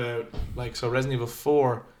way about like so Resident Evil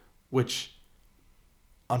 4, which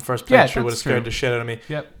on first Yeah, playthrough would have that's scared true. the shit out of me.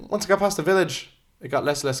 Yep. Once I got past the village, it got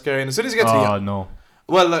less and less scary. And as soon as you get to Oh the no.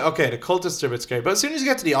 well, like, okay, the cultists are a bit scary, but as soon as you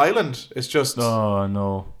get to the island, it's just Oh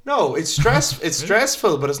no. no, it's it's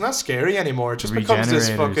stressful, but it's not scary anymore. It just becomes this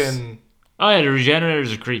Regenerators. fucking Oh yeah, the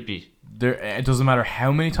regenerators are creepy. It doesn't matter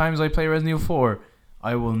how many times I play Resident Evil 4,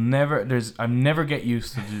 I never get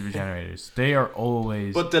used to the regenerators. They are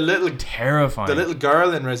always but the terrifying. little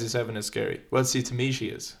girl in Resi 7 is scary. Well, see, to me she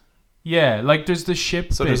is. Yeah, like there's the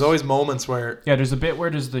ship So bit. there's always moments where there's a bit where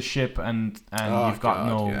there's the ship and oh, you've got God,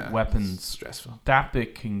 no yeah. It's weapons. stressful. That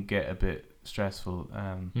bit can get a bit stressful.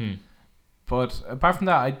 Hmm. But apart from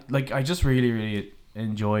that, I just really really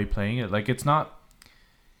enjoy playing it. Like it's not.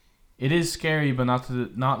 It is scary, but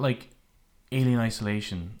not like Alien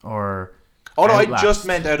Isolation or. Oh no, I Outlast. just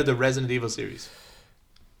meant out of the Resident Evil series.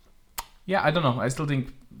 Yeah, I don't know. I still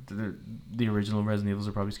think the original Resident Evils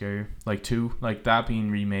are probably scarier. Like 2, like that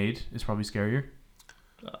being remade is probably scarier.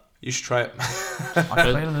 You should try it. I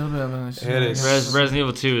played a little bit of it. It is. Resident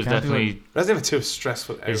Evil 2 is Can't do definitely Resident Evil 2 is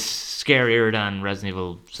stressful. is scarier than Resident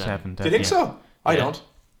Evil 7. Do you think so? I Yeah. don't.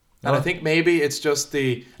 And I think maybe it's just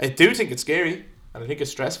I do think it's scary and I think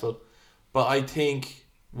it's stressful, but I think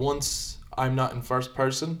once I'm not in first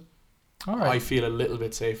person, All right. I feel a little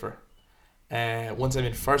bit safer. Once I'm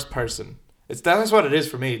in first person, that's what it is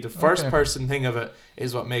for me. The first person thing of it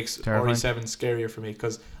is what makes Terrifying. RE7 scarier for me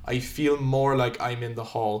because I feel more like I'm in the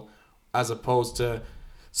hall as opposed to.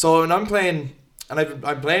 So when I'm playing, and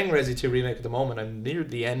I'm playing Resi 2 Remake at the moment, I'm near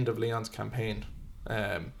the end of Leon's campaign.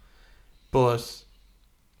 But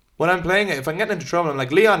when I'm playing it, if I'm getting into trouble, I'm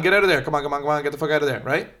like, Leon, get out of there. Come on, get the fuck out of there,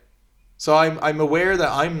 right? So I'm aware that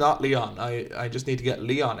I'm not Leon. I just need to get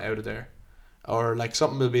Leon out of there. Or like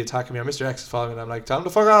something will be attacking me, or Mr. X is following me, and I'm like, tell him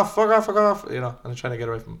to fuck off, you know, and I'm trying to get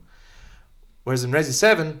away from him. Whereas in Resi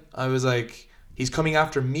 7, I was like, he's coming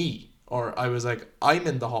after me, or I was like, I'm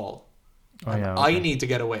in the hall. I need to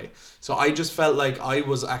get away. So I just felt like I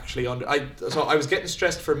was actually so I was getting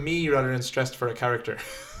stressed for me rather than stressed for a character.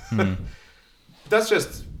 That's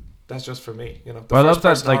just for me, you know. The Well, I first love that,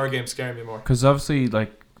 person like- horror games scare me more. Because obviously,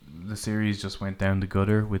 like the series just went down the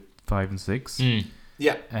gutter with 5 and 6. Hmm.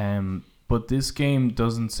 Yeah. But this game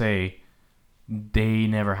doesn't say they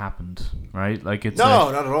never happened, right? Like it's No,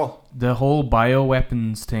 not at all. the whole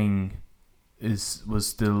bioweapons thing was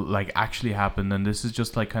still like actually happened, and this is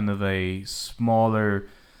just like kind of a smaller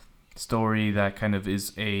story that kind of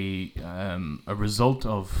is a result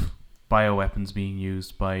of bioweapons being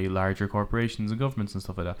used by larger corporations and governments and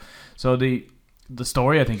stuff like that. So the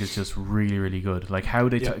story I think is just really really good. Like how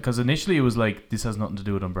they because initially it was like this has nothing to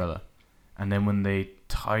do with Umbrella, and then when they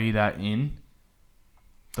tie that in,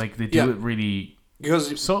 like they do it really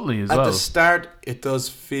because subtly as at well. the start it does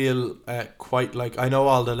feel quite like, I know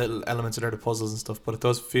all the little elements that are the puzzles and stuff, but it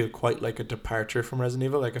does feel quite like a departure from Resident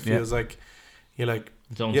Evil. Like it feels like you're like,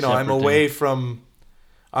 Its own you know, I'm separate away thing. from,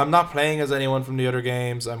 I'm not playing as anyone from the other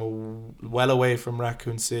games. I'm well away from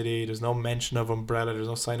Raccoon City. There's no mention of Umbrella. There's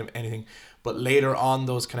no sign of anything. But later on,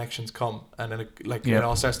 those connections come, and then it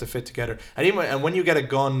all starts to fit together. And when you get a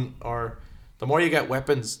gun, or the more you get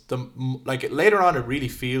weapons, later on it really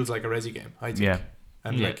feels like a Resi game, I think. Yeah.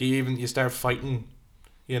 And like you start fighting,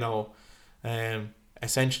 you know,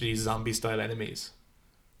 essentially zombie style enemies.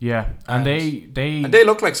 Yeah, and they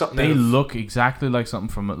look like something. They look exactly like something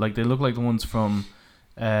from it. Like they look like the ones from,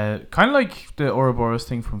 kind of like the Ouroboros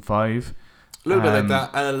thing from 5. A little bit like that,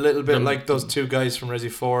 and a little bit like those two guys from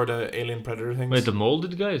Resi 4, the Alien Predator things. Wait, the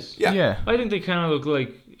molded guys? Yeah. I think they kind of look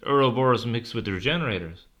like Ouroboros mixed with the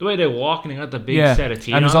regenerators. The way they walk and they got the big set of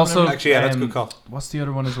teeth. And there's on also Actually, that's a good call. What's the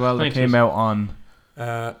other one as well that Thanks, came Chris. out on?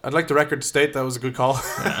 I'd like the record to state that was a good call.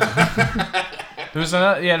 There was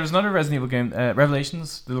another Resident Evil game,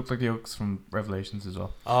 Revelations. They look like the Oaks from Revelations as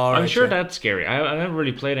well. All I'm right, sure yeah. that's scary. I haven't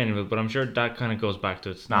really played any of it, but I'm sure that kind of goes back to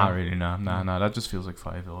its. Nah, really, no. That just feels like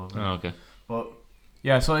 5 all over. Oh, okay. But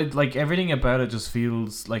yeah, so like everything about it just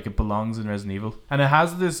feels like it belongs in Resident Evil, and it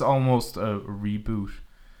has this almost a reboot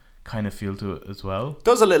kind of feel to it as well.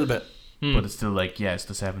 Does a little bit, But it's still like, yeah, it's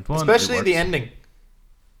the 7th one. especially the ending.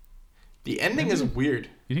 The ending is weird.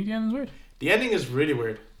 You think the ending's weird? The ending is really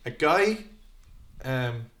weird. A guy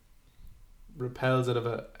rappels out of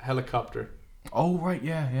a helicopter, Oh right,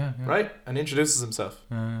 yeah. right, and introduces himself.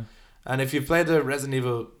 And if you've played any of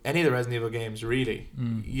the Resident Evil games, really,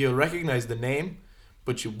 you'll recognize the name,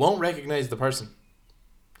 but you won't recognize the person.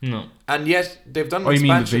 No. And yet they've done an Oh, you mean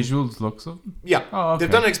the expansion. visuals, looks of them? Yeah. Oh, okay.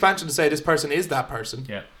 They've done an expansion to say this person is that person.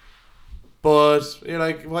 Yeah. But you're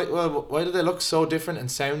like, why do they look so different and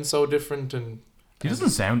sound so different? And He doesn't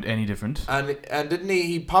sound any different. and didn't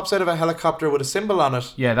he pops out of a helicopter with a symbol on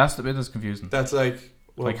it. Yeah, that's the bit that's confusing. That's like,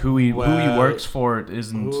 well, Like who he works for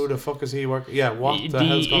isn't. Who the fuck is he working? Yeah, what the The-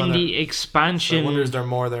 hell's going on in there? the expansion, I wonder is there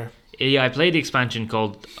more there? yeah, I played the expansion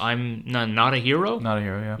called "I'm Not a Hero." Not a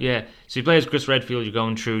hero, yeah. Yeah, so you play as Chris Redfield. You're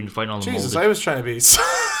going through and fighting all the Jesus, molded. I was trying to be. It's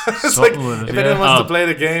Subtle like with it, if yeah. anyone wants Oh. to play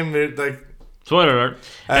the game, like Spoiler alert.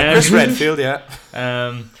 Chris Redfield, yeah.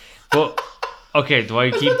 But okay, do I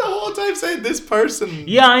I keep? spent the whole time saying this person.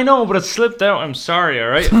 Yeah, I know, but it slipped out. I'm sorry. All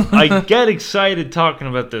right, I get excited talking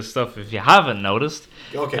about this stuff. If you haven't noticed,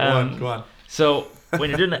 Okay, go on. So when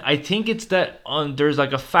you're doing it, I think it's that there's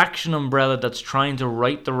like a faction umbrella that's trying to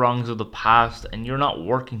right the wrongs of the past, and you're not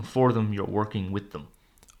working for them; you're working with them.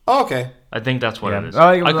 Oh, okay. I think that's what it is.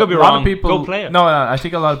 Like, I could be a lot wrong. Of people, Go play it. No, I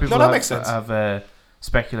think a lot of people that makes sense. have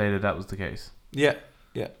speculated that was the case. Yeah.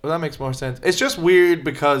 Well, that makes more sense. It's just weird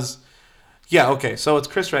because, yeah, okay. So it's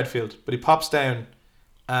Chris Redfield, but he pops down,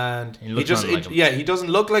 and He looks nothing like him. he doesn't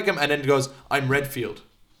look like him, and then he goes, "I'm Redfield,"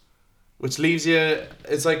 which leaves you.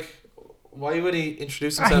 It's like, why would he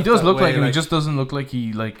introduce himself? He does that look way? like him. He just doesn't look like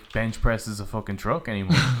he like bench presses a fucking truck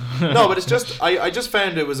anymore. No, but it's just I just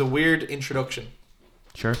found it was a weird introduction.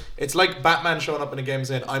 Sure. It's like Batman showing up in a game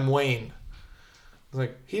saying, "I'm Wayne." It's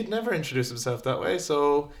like he'd never introduced himself that way.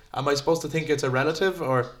 So am I supposed to think it's a relative,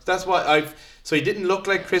 or that's why So he didn't look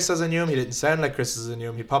like Chris as I knew him. He didn't sound like Chris as I knew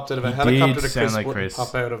him. He popped out of a He helicopter did that sound Chris like wouldn't Chris.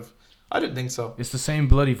 pop out of. I didn't think so. It's the same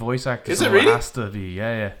bloody voice actor. Is so it really? has to be.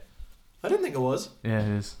 Yeah. I didn't think it was. Yeah, it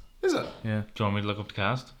is. Is it? Yeah. Do you want me to look up the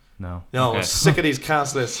cast? No. No, Okay. I'm sick of these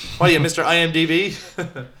cast lists. Why are you, Mr. IMDb?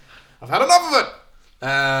 I've had enough of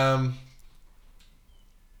it.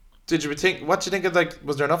 What do you think of, like,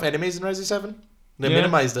 was there enough enemies in Resi 7? They Yeah.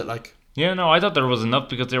 minimized it, like. Yeah, no, I thought there was enough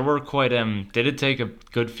because they were quite. They did take a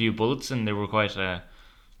good few bullets, and they were quite. Yeah,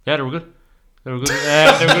 they were good. They were good.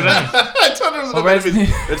 They were good enemies. I thought there was enough Resi-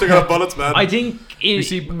 enemies. They took out bullets, man. I think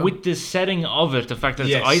see- with the setting of it, the fact that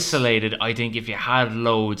Yes. it's isolated, I think if you had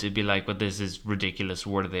loads, it'd be like, "But this is ridiculous.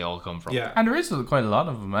 Where do they all come from?" Yeah. And there is quite a lot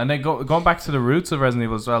of them. And then going back to the roots of Resident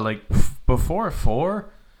Evil as well, like before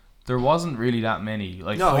 4, there wasn't really that many.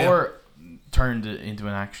 Like No, 4 turned it into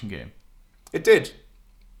an action game. It did.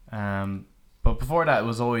 But before that, it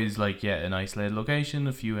was always like, an isolated location,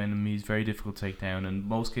 a few enemies, very difficult to take down, and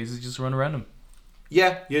most cases just run around them.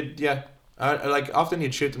 Yeah. Like, often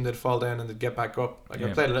you'd shoot them, they'd fall down and they'd get back up. Like, I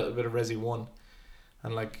Yeah. played a little bit of Resi 1.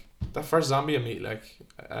 And, like, that first zombie you meet, like,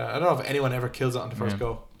 I don't know if anyone ever kills it on the first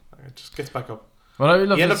go. Like, it just gets back up. What I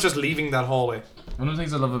love You end is- up just leaving that hallway. One of the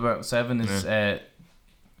things I love about 7 is,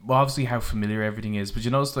 well, obviously how familiar everything is, but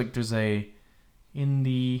you notice, like, in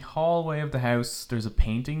the hallway of the house, there's a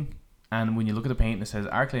painting, and when you look at the painting, it says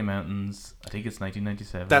Arclay Mountains, I think it's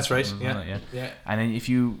 1997. That's right, something like that, Yeah. And then if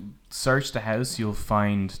you search the house, you'll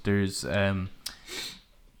find there's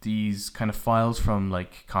these kind of files from,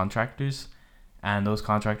 like, contractors, and those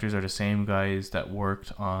contractors are the same guys that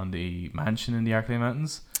worked on the mansion in the Arclay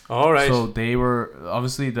Mountains. All right. So they were,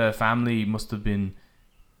 obviously the family must have been,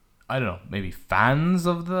 I don't know, maybe fans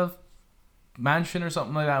of the mansion or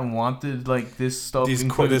something like that and wanted, like, this stuff this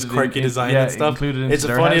included quirky in, design and stuff. included into It's a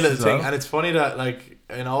their funny house little as thing, well. and it's funny that, like,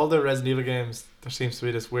 in all the Resident Evil games, there seems to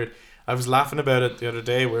be this weird. I was laughing about it the other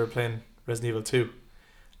day. We were playing Resident Evil 2,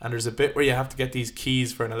 and there's a bit where you have to get these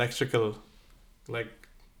keys for an electrical, like,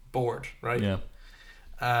 board, right? Yeah.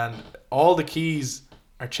 And all the keys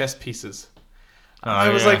are chess pieces. And Oh, I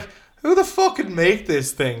was yeah. like, who the fuck could make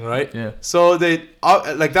this thing, right? Yeah. So they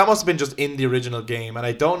like, that must have been just in the original game, and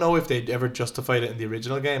I don't know if they'd ever justified it in the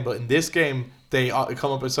original game, but in this game they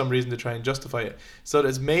come up with some reason to try and justify it. So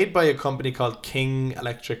it's made by a company called King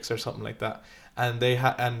Electrics or something like that, and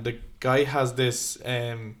and the guy has this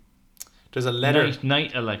there's a letter.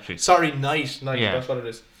 Night Electric. Sorry, Night. Yeah. That's what it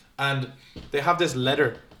is. And they have this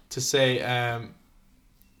letter to say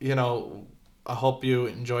you know, I hope you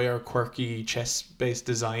enjoy our quirky chess-based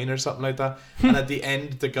design or something like that. And at the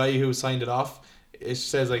end, the guy who signed it off, it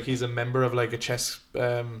says like he's a member of like a chess,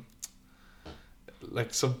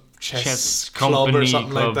 like some chess club or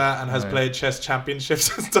something like that, and has played chess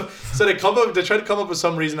championships and stuff. So they try to come up with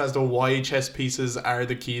some reason as to why chess pieces are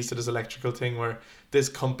the keys to this electrical thing, where this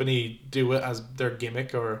company do it as their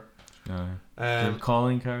gimmick or their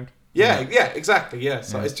calling card. Yeah, exactly. Yeah,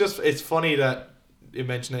 so it's funny that you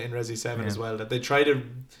mention it in Resi 7 as well, that they try to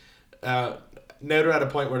now they're at a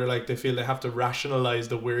point where they feel they have to rationalize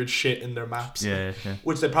the weird shit in their maps,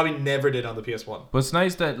 which they probably never did on the PS1. But it's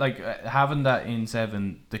nice that having that in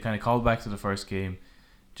 7, they kind of called back to the first game.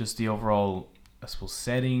 Just the overall, I suppose,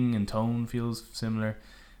 setting and tone feels similar.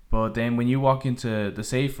 But then when you walk into the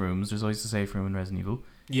safe rooms, there's always a safe room in Resident Evil.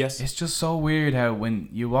 Yes, it's just so weird how when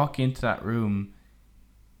you walk into that room,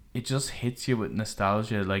 it just hits you with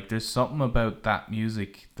nostalgia. Like, there's something about that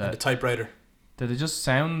music and the typewriter. That it just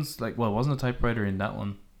sounds like... Well, it wasn't a typewriter in that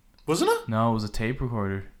one. Wasn't it? No, it was a tape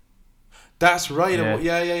recorder. That's right.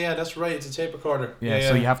 Yeah, that's right. It's a tape recorder. Yeah,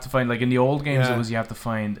 so you have to find... Like, in the old games, it was you have to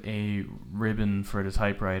find a ribbon for the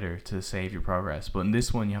typewriter to save your progress. But in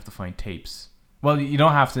this one, you have to find tapes. Well, you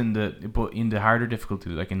don't have to but in the harder difficulty,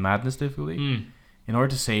 like in Madness difficulty, in order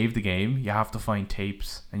to save the game, you have to find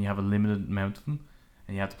tapes, and you have a limited amount of them.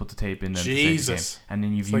 And you have to put the tape in there. Jesus. And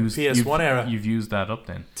then you've used PS1 era. You've used that up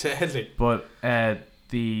then. Totally. But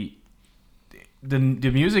the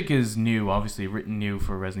music is new, obviously written new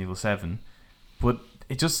for Resident Evil 7, but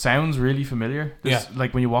it just sounds really familiar.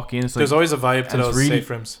 Like when you walk in, it's like there's always a vibe to those really safe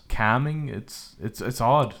rooms. Calming. It's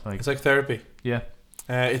odd. Like it's like therapy. Yeah.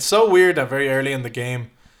 It's so weird that very early in the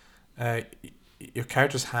game, your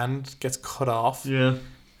character's hand gets cut off. Yeah.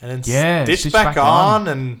 And then stitched back on,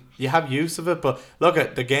 and you have use of it. But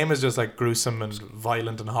look, the game is just like gruesome and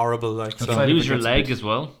violent and horrible. Like, you can lose your leg as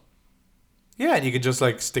well. Yeah, and you can just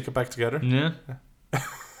like stick it back together. Yeah.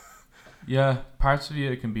 Yeah, parts of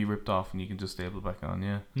you can be ripped off, and you can just staple it back on.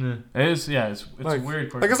 Yeah. It is. Yeah, it's like,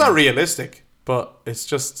 weird. Like, it's not realistic, but it's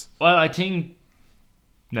just. Well, I think.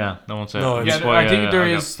 No, no one said. No, I think there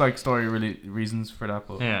is like story reasons for that.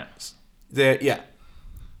 But I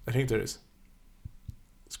think there is.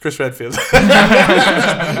 It's Chris Redfield. No,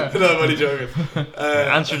 I'm only joking.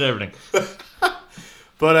 Answered everything.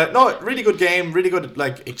 But no, really good game, really good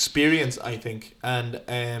like experience, I think,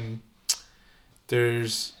 and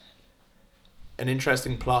there's an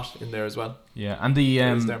interesting plot in there as well. Yeah, and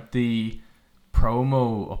the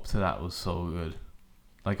promo up to that was so good.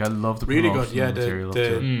 Like, I love the really good. Yeah, material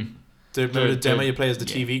the demo you play as the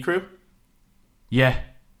TV crew. Yeah.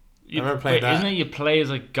 I remember playing that. Isn't it you play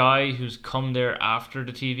as a guy who's come there after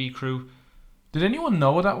the TV crew? Did anyone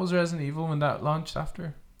know that was Resident Evil when that launched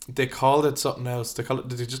after? They called it something else. Did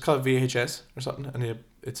they just call it VHS or something? And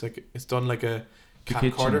it's done like a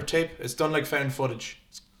camcorder tape. It's done like found footage.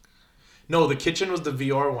 No, the kitchen was the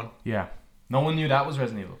VR one. Yeah. No one knew that was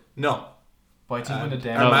Resident Evil. No. But I think when the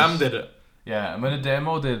demo... Our mom did it. Yeah, and when the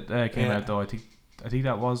demo came out though, I think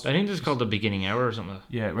that was... I think this is called the beginning hour or something.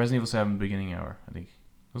 Yeah, Resident Evil 7 beginning hour, I think.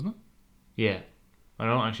 Wasn't it? Yeah. I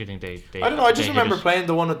don't actually think they I don't know, I just remember playing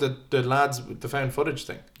the one with the lads with the found footage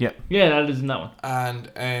thing. Yeah. Yeah, that is in that one.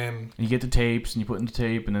 And you get the tapes and you put in the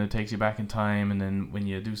tape and then it takes you back in time, and then when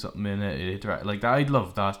you do something in it like that. I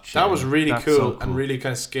love that shit. That was really cool and really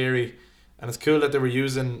kind of scary. And it's cool that they were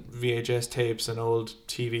using VHS tapes and old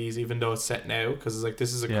TVs, even though it's set now, because it's like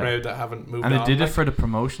this is a crowd that haven't moved on. And they did it for the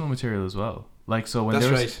promotional material as well. Like, so when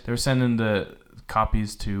they were sending the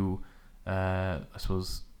copies to, I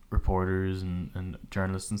suppose, reporters and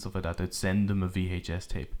journalists and stuff like that, they'd send them a VHS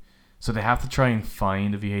tape. So they have to try and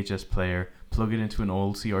find a VHS player, plug it into an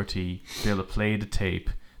old CRT, be able to play the tape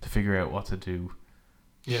to figure out what to do.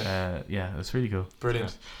 Yeah. It's really cool. Brilliant.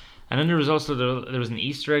 Yeah. And then there was also there was an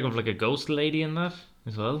Easter egg of like a ghost lady in that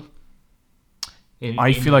as well.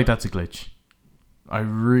 I feel like that's a glitch. I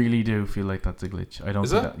really do feel like that's a glitch. I don't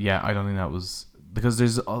think that. Yeah, I don't think that was, because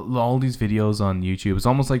there's all these videos on YouTube. It's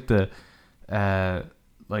almost like the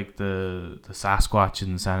Sasquatch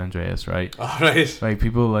in San Andreas, right? Oh, right. Like,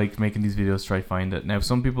 people like making these videos to try to find it. Now,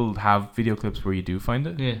 some people have video clips where you do find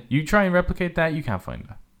it. Yeah. You try and replicate that, you can't find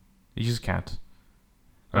that. You just can't.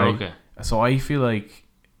 Right? Oh, okay. So I feel like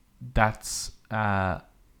that's a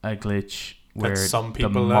glitch where some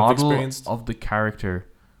people the model of the character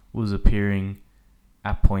was appearing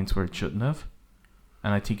at points where it shouldn't have,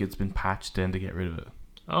 and I think it's been patched in to get rid of it.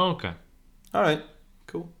 Oh, okay. All right.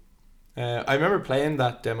 Cool. I remember playing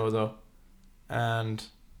that demo though, and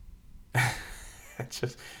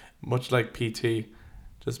just much like PT,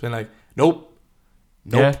 just been like, nope.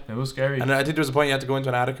 Yeah, it was scary. And I think there was a point you had to go into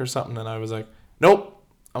an attic or something, and I was like, nope.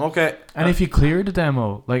 I'm okay. And if you clear the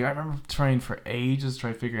demo, like I remember trying for ages to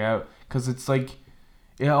try to figure out, because it's like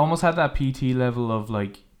it almost had that PT level of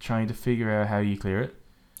like trying to figure out how you clear it.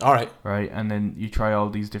 All right. Right, and then you try all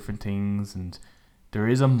these different things, and there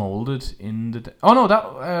is a molded in the. Oh no,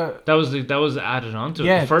 that was added on to it.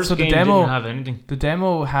 Yeah, The first so the game demo didn't have anything. The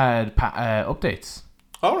demo had updates.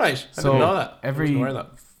 All right. I So didn't know that. every I wasn't aware of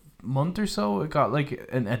that. month or so, it got like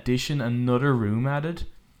an addition, another room added,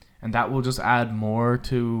 and that will just add more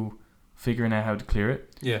to figuring out how to clear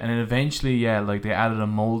it. Yeah. And then eventually, like they added a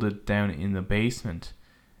molded down in the basement,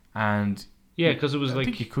 and Yeah, because it was I like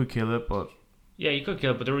think you could kill it, but yeah, you could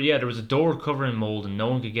kill it, but there was a door covered in mold and no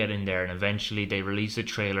one could get in there. And eventually, they released a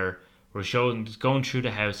trailer where it's going through the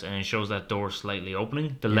house and it shows that door slightly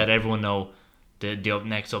opening to let everyone know the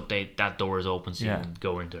next update that door is open, so you can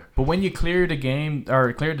go in there. But when you clear the game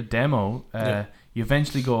or clear the demo, you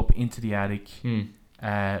eventually go up into the attic,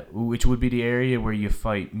 which would be the area where you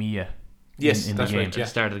fight Mia. Yes, in that's the game. right. Yeah. At the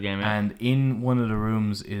start of the game, yeah. And in one of the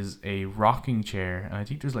rooms is a rocking chair, and I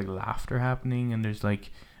think there's like laughter happening, and there's like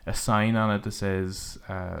a sign on it that says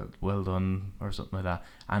 "Well done" or something like that.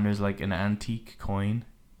 And there's like an antique coin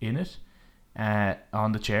in it,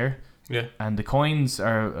 on the chair. Yeah. And the coins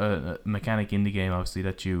are a mechanic in the game, obviously,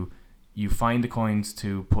 that you find the coins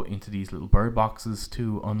to put into these little bird boxes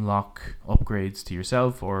to unlock upgrades to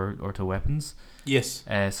yourself or to weapons. Yes.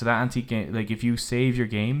 So that antique game, like if you save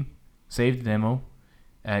the demo,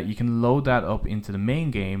 you can load that up into the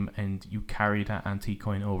main game, and you carry that antique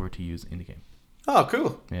coin over to use in the game. Oh,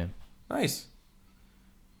 cool. Yeah. Nice.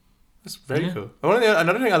 That's very cool.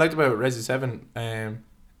 Another thing I liked about Resi 7,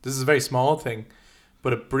 this is a very small thing,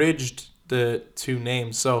 but it bridged the two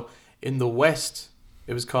names. So in the West,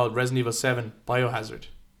 it was called Resident Evil 7 Biohazard.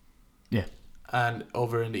 Yeah. And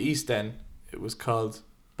over in the East then, it was called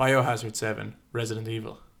Biohazard 7 Resident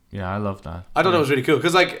Evil. Yeah, I love that. I thought that was really cool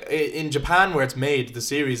because, like, in Japan where it's made, the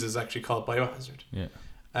series is actually called Biohazard. Yeah.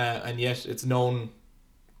 And yet it's known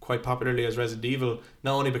quite popularly as Resident Evil,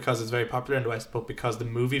 not only because it's very popular in the West, but because the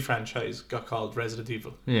movie franchise got called Resident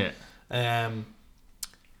Evil. Yeah.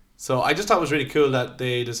 So I just thought it was really cool that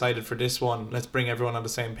they decided for this one, let's bring everyone on the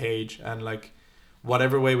same page, and like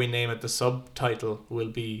whatever way we name it, the subtitle will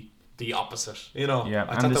be the opposite. You know, Yeah,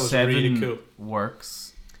 I and thought the that was 7 really cool.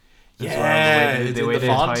 works. as Yeah, well. it's The in way the they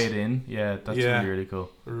font. tie it in. Yeah, that's Yeah. really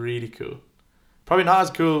cool. Really cool. Probably not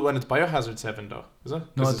as cool when it's Biohazard 7 though, is it?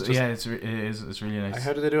 No, 'Cause it's it's really nice.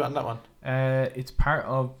 How did they do it on that one? It's part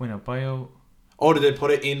of Bio. Oh, did they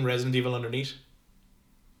put it in Resident Evil underneath?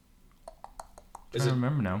 I don't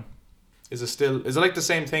remember now. Is it like the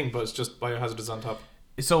same thing, but it's just Biohazard is on top?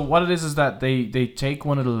 So what it is that they take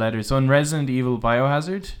one of the letters. So in Resident Evil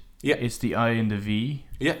Biohazard, Yeah. it's the I and the V.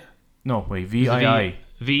 Yeah. No, wait, VII.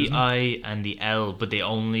 VI and the L, but they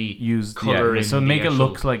only Use color in so the make it actual-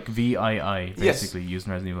 look like VII basically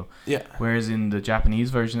using Resident Evil. Yeah. Whereas in the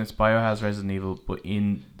Japanese version, it's Biohazard Resident Evil, but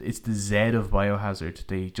it's the Z of Biohazard.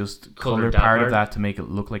 They just color Colored that part of part. that to make it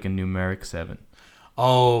look like a numeric 7.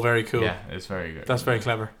 Oh, very cool. Yeah, it's very good. That's very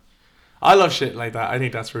clever. I love shit like that. I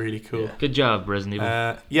think that's really cool. Yeah. Good job, Resident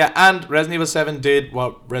Evil. Yeah, and Resident Evil 7 did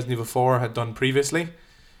what Resident Evil 4 had done previously,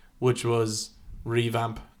 which was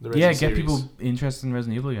revamp the Resident get series. people interested in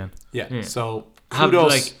Resident Evil again. Yeah, so Have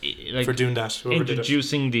kudos like for doing that. Whoever did it.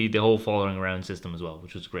 introducing the whole following around system as well,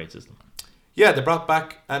 which was a great system. Yeah, they brought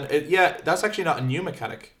back, and that's actually not a new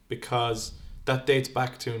mechanic because that dates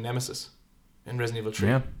back to Nemesis in Resident Evil 3.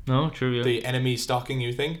 Yeah. No, true. Yeah. The enemy stalking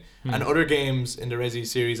you thing. And other games in the Resi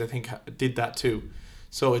series, I think, did that too.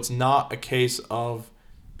 So it's not a case of...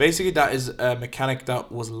 Basically, that is a mechanic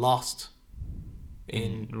that was lost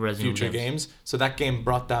in Resident future Evil games. So that game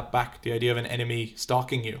brought that back, the idea of an enemy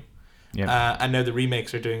stalking you. Yeah. And now the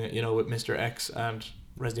remakes are doing it, with Mr. X, and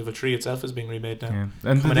Resident Evil 3 itself is being remade now. Yeah.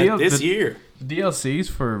 And Coming out this year. The DLCs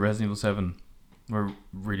for Resident Evil 7 were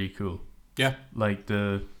really cool. Yeah. Like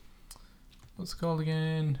the... What's it called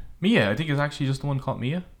again? Mia. I think it's actually just the one called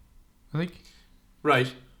Mia. I think.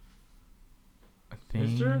 Right. I think.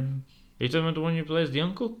 Is there? Are you talking about the one you play as the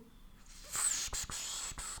uncle?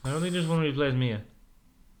 I don't think there's one where you play as Mia.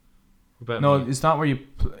 About No, Mia. it's not where you...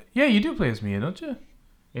 Yeah, you do play as Mia, don't you?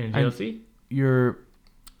 In DLC?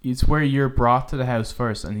 It's where you're brought to the house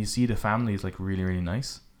first, and you see the family is like really, really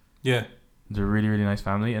nice. Yeah. They're a really, really nice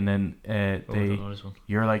family, and then I don't know this one.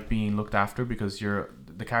 you're like being looked after because you're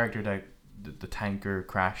the character that the tanker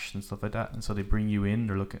crashed and stuff like that, and so they bring you in.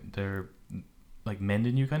 They're like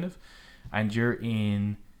mending you kind of, and you're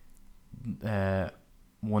in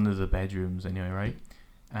one of the bedrooms anyway,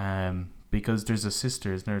 right? Because there's a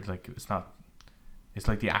sister, isn't there? Like it's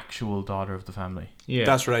like the actual daughter of the family. Yeah.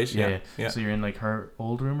 That's right. Yeah. Yeah. So you're in like her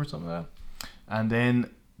old room or something like that, and then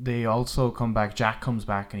they also come back. Jack comes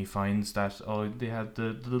back and he finds that they had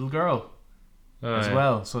the little girl as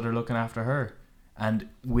well, so they're looking after her. And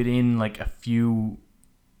within like a few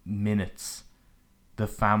minutes, the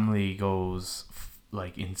family goes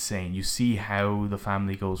like insane. You see how the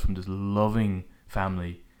family goes from this loving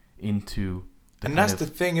family into and that's the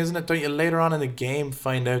thing, isn't it? Don't you later on in the game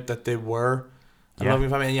find out that they were a loving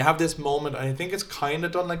family? And you have this moment, and I think it's kind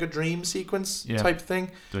of done like a dream sequence type thing,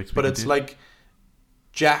 but it's like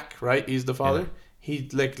Jack, right? He's the father. He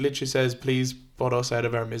like literally says, "Please put us out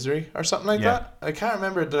of our misery," or something like that. I can't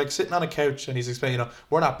remember. They're like sitting on a couch, and he's explaining,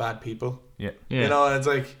 we're not bad people. And it's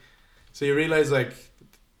like, so you realize like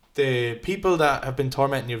the people that have been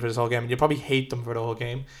tormenting you for this whole game, and you probably hate them for the whole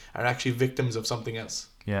game, are actually victims of something else.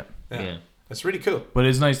 Yeah. It's really cool. But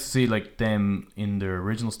it's nice to see like them in their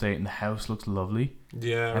original state, and the house looks lovely.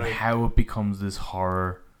 Yeah, and how it becomes this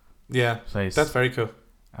horror. Place. That's very cool.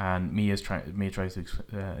 And Mia tries to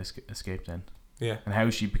escape then. Yeah. And how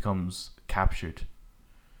she becomes captured.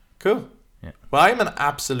 Cool. Yeah. Well, I'm an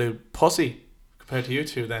absolute pussy compared to you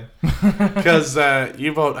two then, because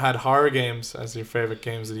you both had horror games as your favorite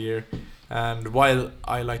games of the year, and while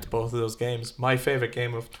I liked both of those games, my favorite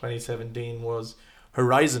game of 2017 was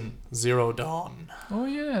Horizon Zero Dawn. Oh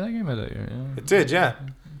yeah, that came out that year. Yeah. It did, yeah.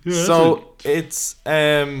 So it's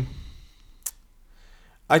I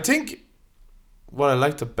think what I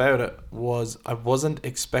liked about it was I wasn't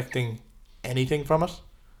expecting anything from it.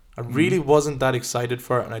 I really wasn't that excited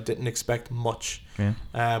for it, and I didn't expect much. Yeah.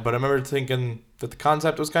 But I remember thinking that the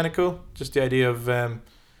concept was kind of cool. Just the idea of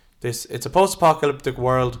it's a post-apocalyptic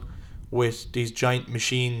world with these giant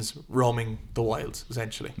machines roaming the wilds,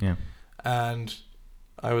 essentially. Yeah. And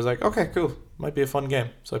I was like, okay, cool. Might be a fun game.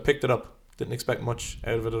 So I picked it up. Didn't expect much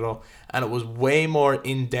out of it at all. And it was way more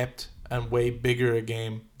in-depth and way bigger a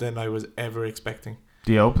game than I was ever expecting.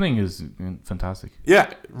 The opening is fantastic.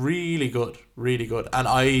 Yeah, really good. Really good. And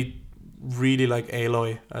I really like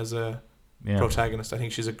Aloy as a protagonist. I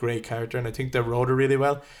think she's a great character, and I think they wrote her really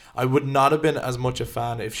well. I would not have been as much a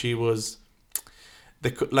fan if she was...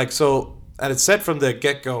 And it's said from the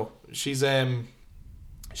get-go, she's an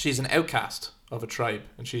outcast of a tribe,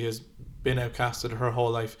 and she has been outcasted her whole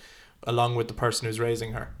life along with the person who's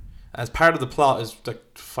raising her. As part of the plot is to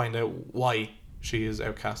find out why she is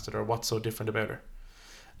outcasted or what's so different about her.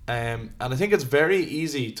 And I think it's very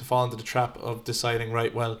easy to fall into the trap of deciding,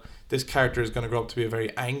 right, well, this character is going to grow up to be a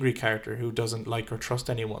very angry character who doesn't like or trust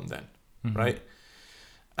anyone then, right?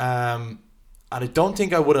 And I don't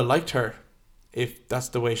think I would have liked her if that's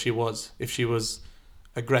the way she was, if she was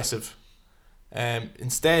aggressive.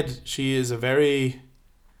 Instead, she is a very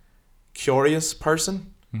curious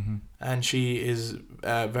person, and she is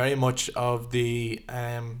very much of the...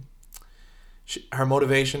 her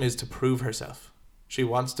motivation is to prove herself. She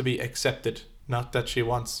wants to be accepted, not that she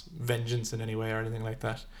wants vengeance in any way or anything like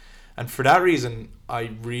that. And for that reason,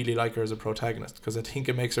 I really like her as a protagonist, because I think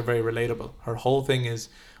it makes her very relatable. Her whole thing is,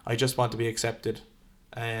 I just want to be accepted,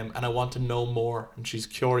 and I want to know more. And she's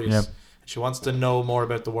curious. Yep. She wants to know more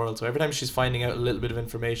about the world. So every time she's finding out a little bit of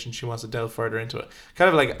information, she wants to delve further into it. Kind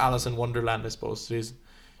of like Alice in Wonderland, I suppose.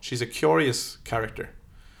 She's a curious character,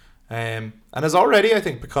 and has already, I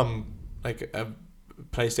think, become like a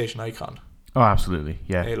PlayStation icon. Oh, absolutely,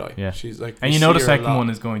 yeah. Aloy. Yeah. She's like, and you know the second one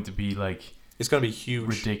is going to be like... It's going to be huge.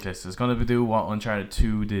 Ridiculous. It's going to do what Uncharted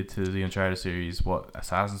 2 did to the Uncharted series, what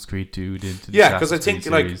Assassin's Creed 2 did to the because I think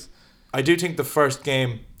series. I do think the first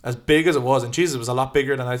game, as big as it was, and Jesus, it was a lot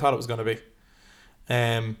bigger than I thought it was going to be.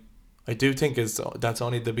 I do think that's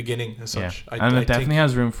only the beginning as such. Yeah. And it definitely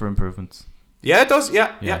has room for improvements. Yeah, it does.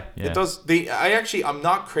 Yeah. It does. I'm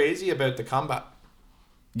not crazy about the combat.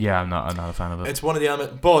 Yeah, I'm not a fan of it. It's one of the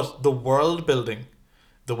elements, but the world building,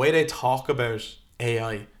 the way they talk about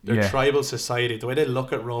AI, their tribal society, the way they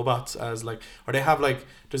look at robots as like, or they have like,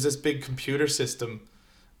 there's this big computer system,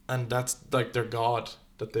 and that's like their god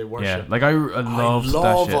that they worship. Yeah, like I love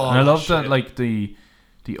that shit. And I love that like the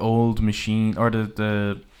old machine, or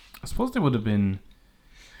the I suppose they would have been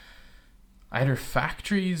either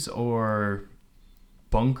factories or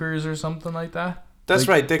bunkers or something like that. That's like,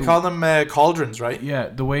 right. They call them cauldrons, right? Yeah,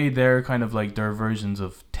 the way they're kind of like their versions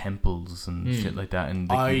of temples and shit like that, and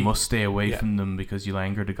you must stay away from them because you'll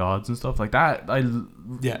anger the gods and stuff like that. I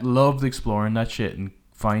loved exploring that shit and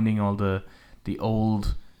finding all the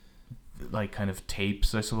old like kind of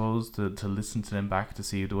tapes, I suppose, to listen to them back to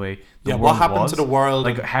see the way the world what happened to the world,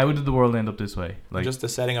 like how did the world end up this way, like just the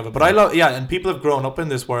setting of it. But I love and people have grown up in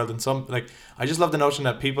this world, and some like I just love the notion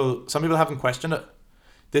that some people haven't questioned it.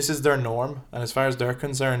 This is their norm, and as far as they're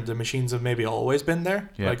concerned, the machines have maybe always been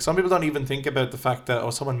there. Yeah. Like some people don't even think about the fact that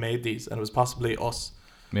someone made these and it was possibly us.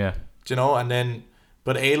 Yeah. Do you know? And then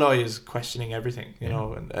But Aloy is questioning everything, you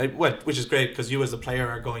know, and which is great because you as the player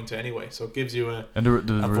are going to anyway, so it gives you a the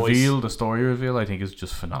a reveal, voice. the story reveal, I think is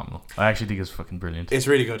just phenomenal. I actually think it's fucking brilliant. It's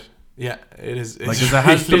really good. Yeah, it is. It's Like, 'cause it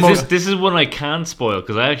has the really most- good. This is one I can spoil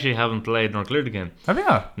because I actually haven't played nor cleared the game. Have you?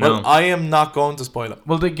 No. Well, I am not going to spoil it.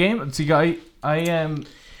 Well, the game. See, I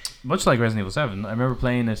much like Resident Evil 7. I remember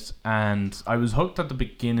playing it, and I was hooked at the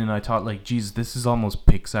beginning. I thought, like, Jesus, this is almost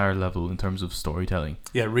Pixar level in terms of storytelling.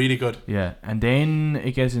 Yeah, really good. Yeah, and then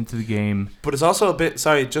it gets into the game. But it's also a bit,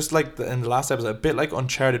 sorry, just like in the last episode, a bit like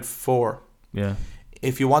Uncharted 4. Yeah,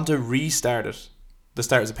 If you want to restart it, the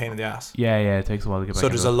start is a pain in the ass. yeah. It takes a while to get back. So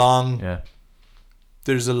there's into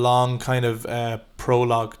there's a long kind of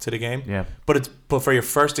prologue to the game. yeah. But for your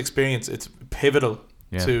first experience, it's pivotal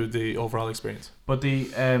Yeah. to the overall experience. But the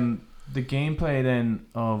gameplay then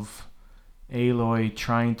of Aloy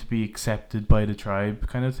trying to be accepted by the tribe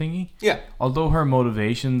kind of thingy. Yeah. Although her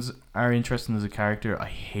motivations are interesting as a character, I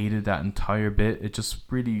hated that entire bit. It just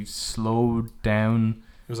really slowed down.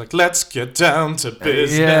 It was like, let's get down to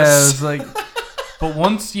business. Yeah, it's like. But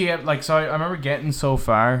once you get like, so I remember getting so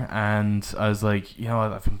far, and I was like, you know,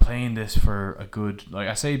 I've been playing this for a good, like,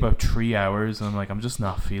 I say about 3 hours, and I'm like, I'm just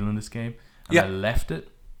not feeling this game. And Yeah. I left it.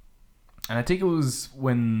 And I think it was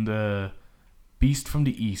when the Beast from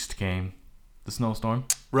the East came, the snowstorm,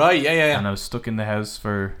 Right, yeah. and I was stuck in the house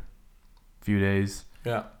for a few days.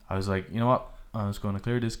 Yeah. I was like, you know what? I was going to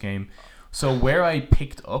clear this game. So where I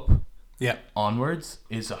picked up Yeah. onwards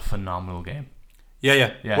is a phenomenal game.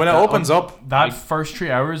 Yeah. Yeah, When it that- opens up, That first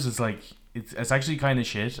 3 hours is like, it's actually kind of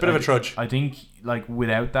shit. bit of a trudge. I think like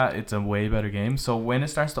without that, it's a way better game. So when it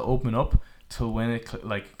starts to open up till when it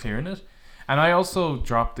clearing it, and I also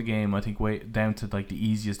dropped the game, I think, way down to like the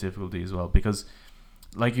easiest difficulty as well, because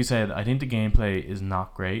like you said, I think the gameplay is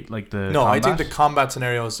not great. Like the No, I combat, think the combat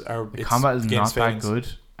scenarios are. the combat is not that good,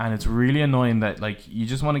 and it's really annoying that like you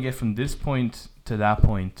just want to get from this point to that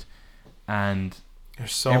point, and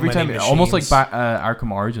There's so every many time, machines. almost like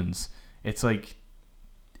Arkham Origins, it's like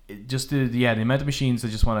the amount of machines that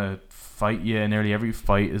just want to fight you, and nearly every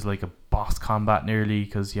fight is like a boss combat nearly,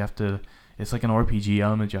 because you have to. It's like an RPG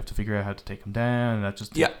element. You have to figure out how to take them down, and that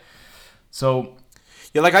just So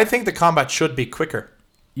Yeah, like I think the combat should be quicker,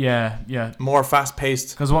 yeah. more fast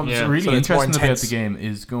paced. Because what's Yeah. really So it's more interesting about intense. the game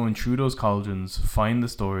is going through those cauldrons, find the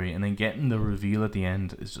story, and then getting the reveal at the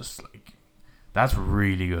end is just like, that's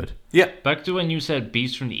really good. Yeah, Back to when you said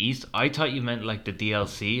Beast from the East, I thought you meant like the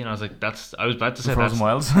DLC, and I was like, I was about to say Frozen that's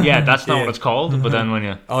Wilds. yeah, that's not Yeah. what it's called. But then when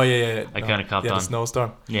you, Oh yeah. I kinda copped yeah, on. the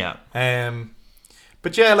snowstorm. yeah,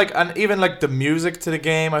 But yeah, like, and even like the music to the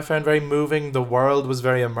game, I found very moving. The world was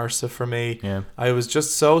very immersive for me. Yeah. I was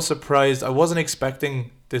just so surprised. I wasn't expecting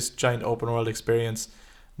this giant open world experience.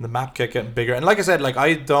 And the map kept getting bigger. And like I said, like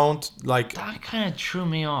I don't like. that kind of threw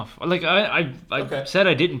me off. Like I Okay. said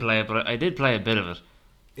I didn't play it, but I did play a bit of it.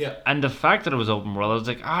 Yeah. And the fact that it was open world, I was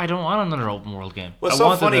like, I don't want another open world game. Well, I it's so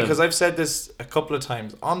wanted funny a- because I've said this a couple of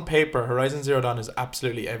times. On paper, Horizon Zero Dawn is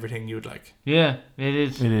absolutely everything you'd like, yeah, it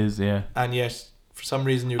is. It is, yeah. and yet for some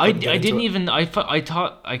reason you. I couldn't get into didn't it. even I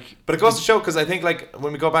thought like But it goes to show because I think like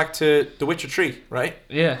when we go back to The Witcher 3, right?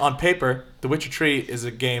 yeah On paper, The Witcher 3 is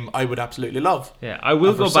a game I would absolutely love. yeah I will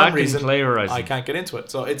And for go some back reason, and play Horizon. I can't get into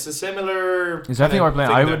it. So it's a similar. It's definitely kinda worth playing.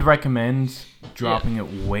 thing I there. would recommend dropping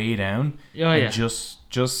it way down and yeah. just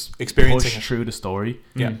Experiencing push it. through the story.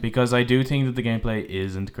 Yeah. Because I do think that the gameplay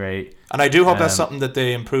isn't great. And I do hope that's Um, something that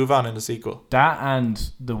they improve on in the sequel. That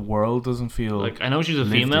and the world doesn't feel Like I know she's a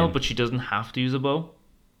lived female, in. but she doesn't have to use a bow.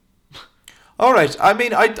 All right. I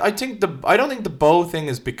mean, I think I don't think the bow thing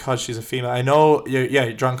is because she's a female. I know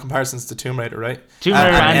you're drawing comparisons to Tomb Raider, right? Tomb Raider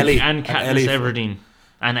and Ellie. and And Katniss Ellie. Everdeen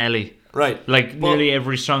and Ellie. Right. Like Well, nearly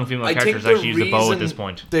every strong female I character think has actually used a bow at reason this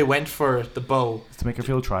point. they went for the bow to make her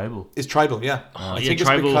feel tribal. is tribal, yeah. Oh, I yeah, think it's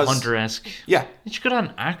tribal because- hunter-esque. Yeah. She could have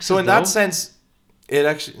an axe. So in that sense, it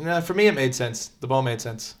actually, for me, it made sense. The bow made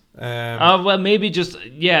sense. Well, maybe just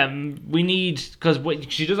we need because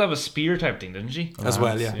she does have a spear type thing, doesn't she? As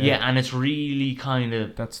well, yeah. Yeah, and it's really kind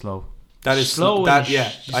of That's slow. that is slow. That and yeah,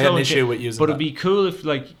 sh- I had slow an and issue shit. with using But that. it'd be cool if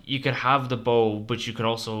like you could have the bow, but you could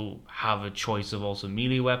also have a choice of also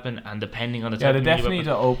melee weapon, and depending on the type Yeah, they of melee definitely need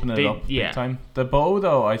weapon, to open it They- up yeah. big time. The bow,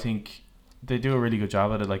 though, I think they do a really good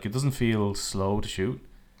job at it. Like, it doesn't feel slow to shoot.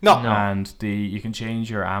 no. And you can change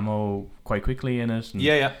your ammo quite quickly in it. And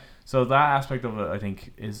Yeah. so that aspect of it, I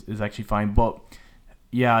think, is actually fine. But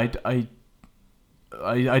yeah, I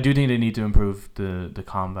do think they need to improve the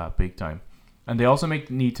combat big time, and they also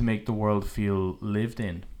need to make the world feel lived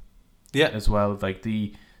in Yeah. as well. Like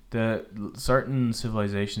the certain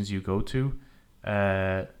civilizations you go to,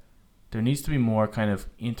 there needs to be more kind of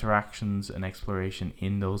interactions and exploration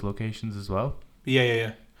in those locations as well.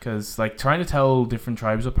 Yeah. Because like trying to tell different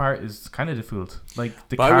tribes apart is kind of difficult. Like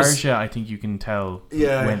the But I was- Karja, I think you can tell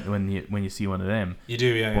Yeah. when you see one of them. You do,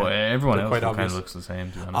 yeah. But everyone They're else quite kind obvious. of looks the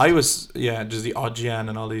same. To be honest. I was, just the Ojian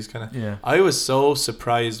and all these kind of. Yeah. I was so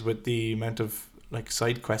surprised with the amount of like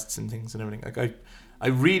side quests and things and everything. Like I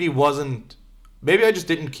really wasn't. Maybe I just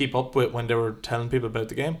didn't keep up with when they were telling people about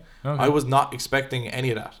the game. Okay. I was not expecting any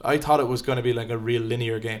of that. I thought it was going to be like a real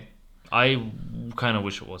linear game. I kind of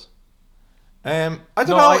wish it was. I don't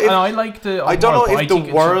No, know. If, I like the. I don't know open world, if but I the think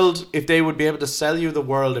it's world, if they would be able to sell you the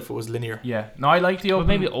world if it was linear. Yeah. No, I like the But open.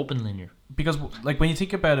 maybe open linear. Because like when you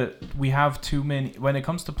think about it, we have too many. When it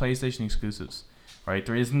comes to PlayStation exclusives, right?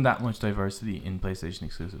 There isn't that much diversity in PlayStation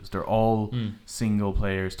exclusives. They're all single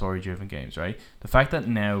player story driven games, right? The fact that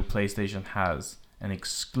now PlayStation has an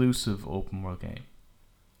exclusive open world game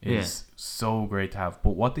is so great to have.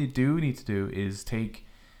 But what they do need to do is take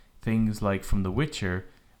things like from The Witcher,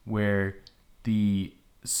 where the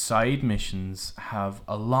side missions have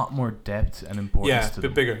a lot more depth and importance Yeah, to a bit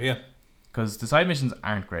them. bigger. Yeah. Because the side missions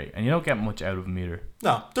aren't great, and you don't get much out of them either.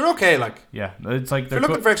 No, they're okay. Like Yeah, it's like if you're they're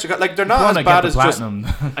looking for extra, like they're if not you as wanna bad get as the just. platinum.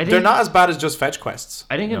 I They're think not as bad as just fetch quests.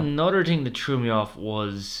 I think No. another thing that threw me off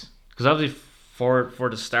was because obviously for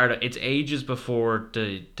the start, it's ages before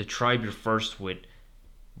the tribe you're first with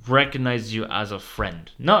recognizes you as a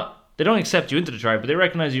friend. They don't accept you into the tribe, but they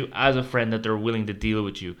recognize you as a friend that they're willing to deal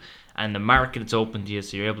with you. And the market is open to you,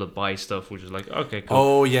 so you're able to buy stuff, which is like, okay, cool.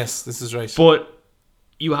 Oh yes, this is right. But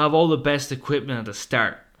you have all the best equipment at the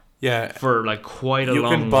start Yeah, for like quite a you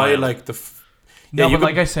long can buy while. like the. No, you but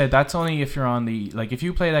like I said, that's only if you're on the like if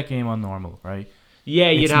you play that game on normal, right? Yeah,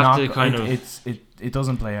 you'd It's have not- to kind of. it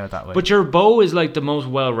doesn't play out that way. But your bow is like the most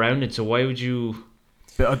well-rounded, so why would you?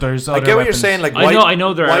 But there's I other get what you're weapons. saying. Like, I why,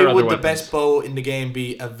 know there why are other would the weapons. best bow in the game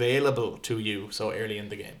be available to you so early in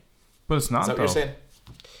the game? But it's not Is that though. what you're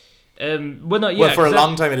saying? Well, no, yeah. Well, for a 'cause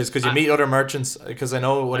long time it is because you meet other merchants. Because I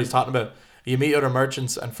know what he's talking about. You meet other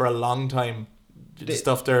merchants, and for a long time, the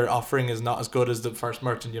stuff they're offering is not as good as the first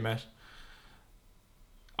merchant you met.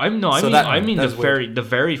 I So mean that's weird. the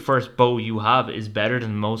very first bow you have is better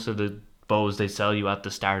than most of the bows they sell you at the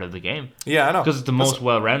start of the game Yeah, I know. because it's the most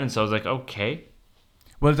well-rounded. So I was like, okay,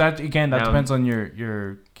 Well, that Now- depends on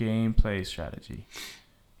your gameplay strategy.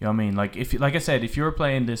 You know what I mean? Like like I said, if you're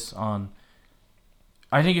playing this on,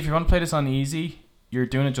 I think if you're gonna play this on easy, you're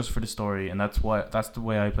doing it just for the story, and that's the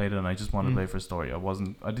way I played it, and I just wanted to play for story.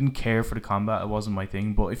 I didn't care for the combat; it wasn't my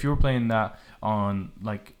thing. But if you were playing that on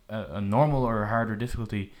like a normal or harder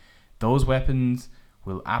difficulty, those weapons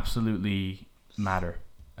will absolutely matter,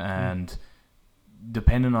 and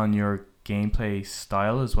depending on your gameplay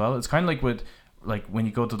style as well, it's kind of like with like when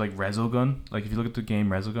you go to like Resogun. Like if you look at the game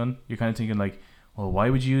Resogun, you're kind of thinking like, well, why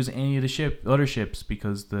would you use any of the other ships?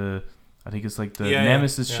 Because I think it's like the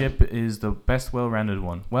Nemesis ship is the best well-rounded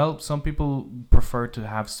one. Well, some people prefer to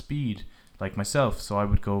have speed, like myself, so I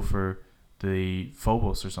would go for the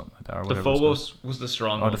Phobos or something like that. Or the whatever it's called. Phobos was the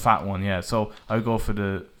strong Or one. the fat one, yeah. So I would go for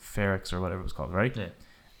the Ferex or whatever it's called, right?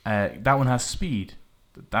 Yeah. That one has speed.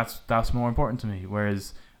 That's more important to me.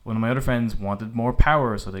 Whereas one of my other friends wanted more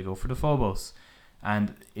power, so they go for the Phobos.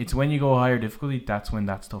 And it's when you go higher difficulty, that's when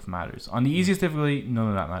that stuff matters. On the easiest difficulty, none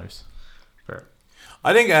of that matters. Fair.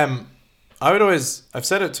 I think I've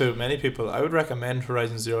said it to many people. I would recommend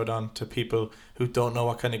Horizon Zero Dawn to people who don't know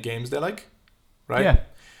what kind of games they like, right? Yeah.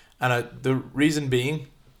 And the reason being,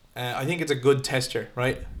 I think it's a good tester,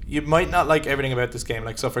 right? You might not like everything about this game.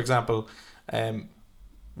 Like, so for example,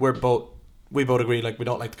 we both agree like we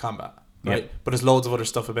don't like the combat, right? Yeah. But there's loads of other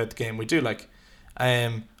stuff about the game we do like.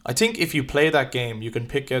 I think if you play that game, you can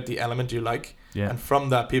pick out the element you like, and from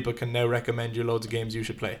that, people can now recommend you loads of games you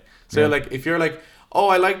should play. So like, if you're like, oh,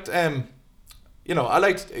 I liked I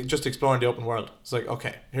liked just exploring the open world. It's like,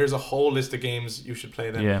 okay, here's a whole list of games you should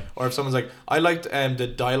play then. Yeah. Or if someone's like, I liked the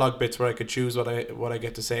dialogue bits where I could choose what I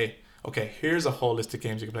get to say. Okay, here's a whole list of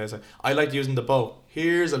games you can play. It's like, I liked using the bow.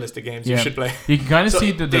 Here's a list of games you should play. You can kind of So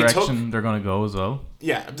see the they direction they're going to go as well.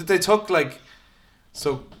 Yeah, they took like,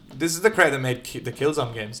 so this is the crowd that made the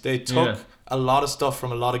Killzone games. They took a lot of stuff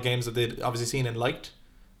from a lot of games that they'd obviously seen and liked,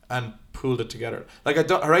 and pulled it together. Like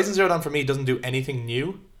Horizon Zero Dawn for me doesn't do anything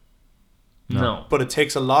new. No. But it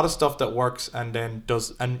takes a lot of stuff that works and then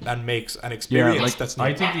does and makes an experience that's new.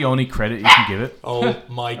 I think the only credit you can give it. Oh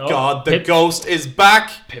my god, the ghost is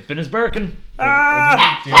back! Pippin is Birkin.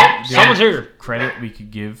 the Someone's here. credit we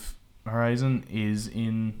could give Horizon is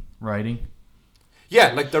in writing.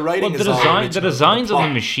 Yeah, like the writing Well, is all original. the designs The on the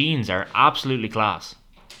plot- machines are absolutely class.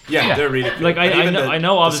 Yeah, they're really cool. Like And even I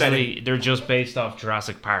know the obviously setting. they're just based off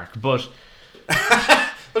Jurassic Park, but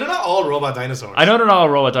But they're not all robot dinosaurs. I know they're not all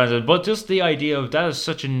robot dinosaurs, but just the idea of that is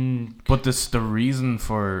such an... But the reason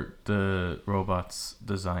for the robots'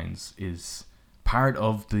 designs is part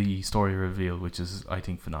of the story reveal, which is, I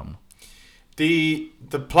think, phenomenal. The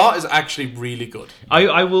plot is actually really good.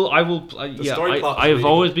 I will. story plot is I've really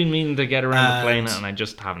always good. been meaning to get around to playing it, and I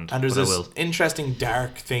just haven't. And there's but I this will. interesting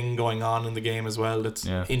dark thing going on in the game as well that's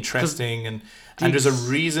interesting, and the there's a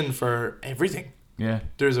reason for everything. Yeah.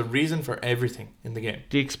 There's a reason for everything in the game.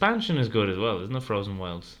 The expansion is good as well, isn't it? Frozen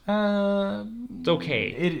Wilds. It's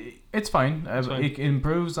okay. It's fine. fine. It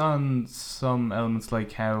improves on some elements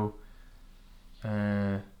like how,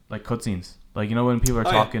 like cutscenes. Like, you know, when people are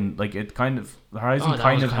talking, like it kind of Horizon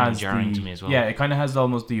kind of has jarring to me as well. yeah, it kind of has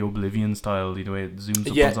almost the Oblivion style, the way it zooms up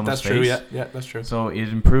on Yeah, someone's that's face. true. Yeah, that's true. So it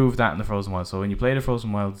improved that in the Frozen Wilds. So when you play the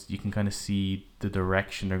Frozen Wilds, you can kind of see the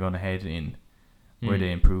direction they're going to head in, where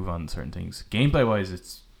they improve on certain things. Gameplay wise,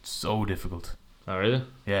 it's so difficult. Oh, really?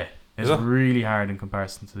 Yeah, it's Is it? really hard in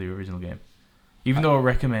comparison to the original game. Even though it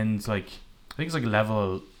recommends, like, I think it's like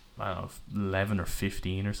level, I don't know, 11 or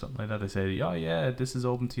 15 or something like that. They say, oh yeah, this is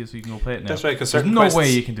open to you, so you can go play it now. That's right, because There's certain no quests,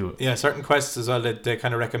 way you can do it. Yeah, certain quests as well, they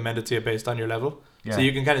kind of recommend it to you based on your level. Yeah. So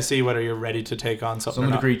you can kind of see whether you're ready to take on something Some or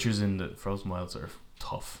of the not. creatures in the Frozen Wilds are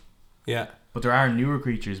tough. Yeah. But there are newer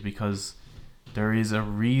creatures because there is a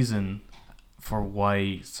reason for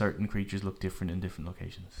why certain creatures look different in different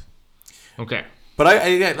locations. Okay. But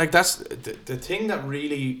I like that's the thing that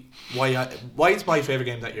really why it's my favorite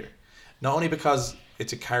game that year. Not only because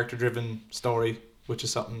it's a character driven story, which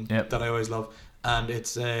is something that I always love, and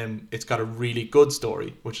it's got a really good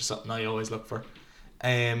story, which is something I always look for.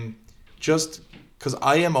 Just because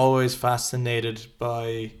I am always fascinated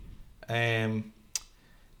by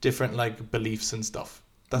different like beliefs and stuff.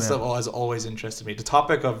 That stuff has always interested me. The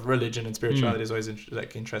topic of religion and spirituality has always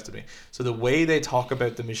interested me. So the way they talk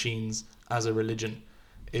about the machines as a religion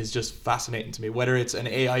is just fascinating to me. Whether it's an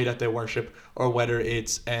AI that they worship, or whether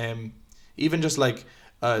it's even just like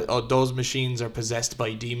those machines are possessed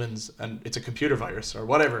by demons and it's a computer virus or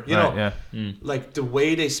whatever. You know, like the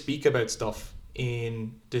way they speak about stuff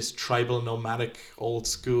in this tribal, nomadic, old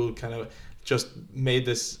school kind of just made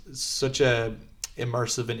this such a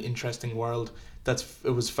immersive and interesting world. It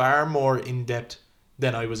was far more in depth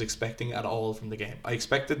than I was expecting at all from the game. I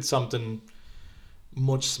expected something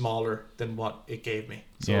much smaller than what it gave me.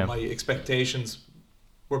 So my expectations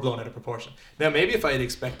were blown out of proportion. Now maybe if I had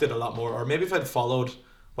expected a lot more, or maybe if I'd followed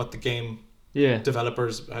what the game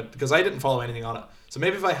developers had, because I didn't follow anything on it. So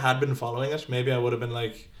maybe if I had been following it, maybe I would have been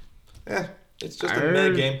like, it's just a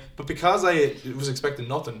mid game. But because I was expecting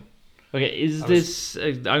nothing. Okay,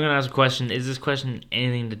 I'm going to ask a question. Is this question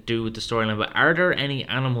anything to do with the storyline? But are there any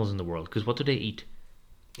animals in the world? Because what do they eat?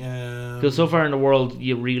 Because so far in the world,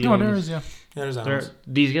 you really... No, there is, yeah. Yeah, there's animals.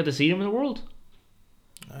 Do you get to see them in the world?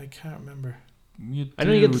 I can't remember. I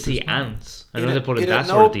know you get to see ants. I know they put in that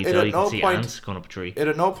sort of detail. You can see ants going up a tree. It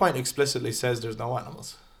at no point explicitly says there's no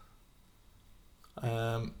animals.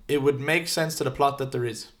 It would make sense to the plot that there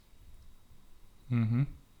is. Mm-hmm.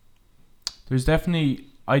 There's definitely...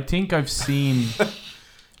 I think I've seen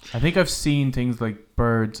things like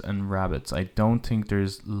birds and rabbits. I don't think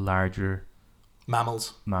there's larger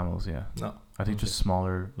mammals. Yeah. No. I think just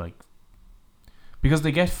smaller, like, because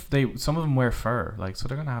some of them wear fur, like, so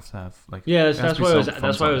they're gonna have like. Yeah, that's why I was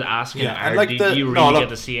asking. Yeah, and like do you really get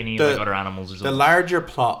to see any like other animals or something? The larger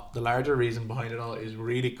plot, the larger reason behind it all is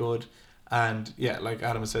really good, and yeah, like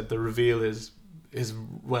Adam said, the reveal is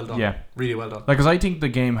well done. Yeah, really well done. Like, because I think the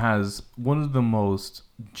game has one of the most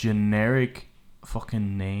generic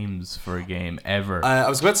fucking names for a game ever. I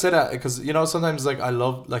was about to say that because, you know, sometimes like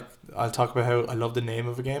I'll talk about how I love the name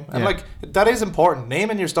of a game, and like that is important.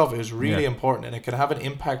 Naming your stuff is really important, and it can have an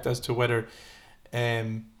impact as to whether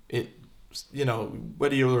it, you know,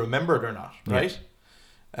 whether you'll remember it or not, right?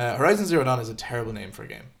 Horizon Zero Dawn is a terrible name for a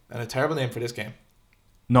game, and a terrible name for this game.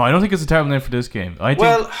 No, I don't think it's a terrible name for this game. I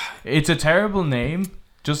think it's a terrible name,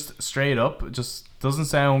 just straight up. It just doesn't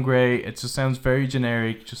sound great. It just sounds very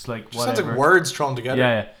generic, just like whatever. Sounds like words thrown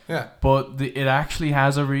together. Yeah. But it actually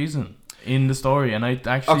has a reason in the story, and I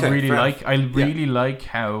actually really like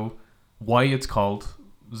why it's called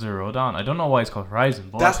Zero Dawn. I don't know why it's called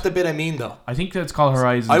Horizon, but that's the bit I mean, though. I think that it's called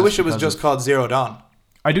Horizon. I wish it was just called Zero Dawn.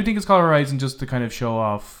 I do think it's called Horizon just to kind of show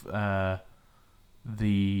off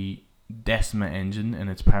the Decima engine and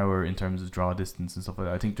its power in terms of draw distance and stuff like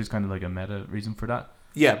that. I think there's kind of like a meta reason for that.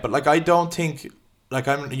 Yeah, but like I don't think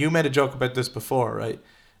you made a joke about this before, right?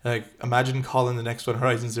 Like, imagine calling the next one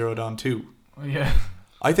Horizon Zero Dawn 2. Yeah.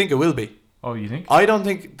 I think it will be. Oh, you think? I don't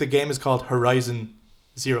think the game is called Horizon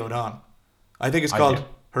Zero Dawn. I think it's called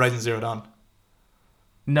Horizon Zero Dawn.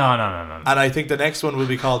 No. And I think the next one will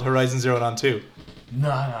be called Horizon Zero Dawn 2. No.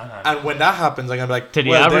 And when that happens, I'm going to be like, To the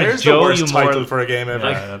well, average there's Joe, the worst you title more- for a game ever.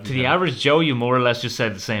 Yeah. To the average Joe, you more or less just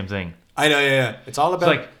said the same thing. I know, yeah. It's all It's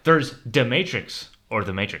about... like there's The Matrix or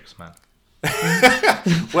The Matrix, man.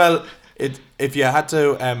 Well, if you had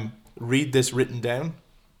to read this written down,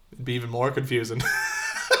 it'd be even more confusing.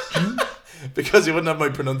 Because you wouldn't have my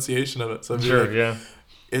pronunciation of it. So it'd be like,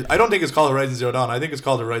 yeah. I don't think it's called Horizon Zero Dawn. I think it's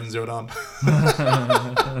called Horizon Zero Dawn.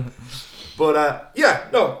 But yeah,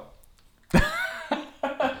 no.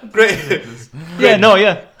 Great. Yeah, no,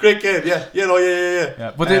 yeah. Great game. Yeah.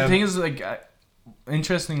 Yeah, but the thing is, like,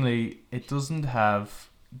 interestingly, it doesn't have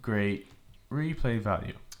great replay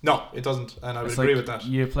value. No, it doesn't, and I would It's agree like with that.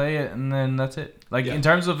 you play it and then that's it. Like, Yeah. in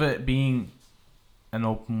terms of it being an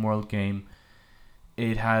open world game,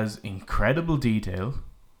 it has incredible detail,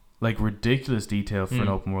 like ridiculous detail for an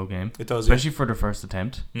open world game, It does, especially for the first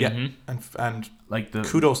attempt. yeah. Mhm. And Like the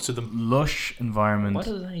kudos to them. lush environment, What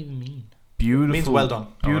does that even mean? beautiful, It means well done.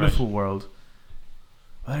 beautiful world.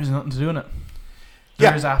 But there's nothing to do in it. Yeah.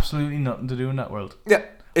 There's absolutely nothing to do in that world. Yeah.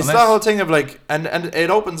 It's Unless- that whole thing of like, and it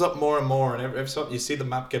opens up more and more, and every so you see the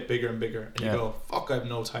map get bigger and bigger, and Yeah. you go, "Fuck, I have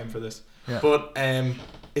no time for this." Yeah. But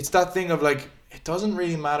it's that thing of like, it doesn't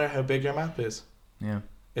really matter how big your map is. Yeah,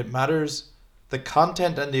 It matters, the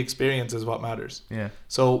content and the experience is what matters. yeah,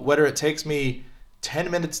 So whether it takes me 10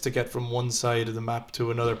 minutes to get from one side of the map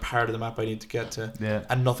to another part of the map I need to get to, yeah.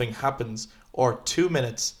 and nothing happens, or 2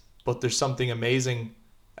 minutes, but there's something amazing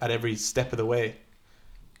at every step of the way.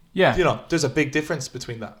 Yeah, You know, there's a big difference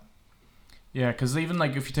between that. yeah, because even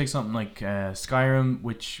like if you take something like Skyrim,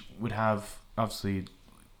 which would have obviously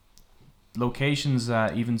locations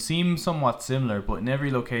that even seem somewhat similar, but in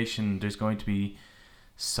every location there's going to be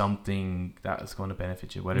something that is going to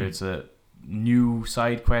benefit you, whether it's a new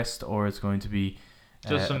side quest or it's going to be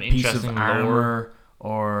Just some a piece of interesting armor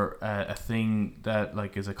or a thing that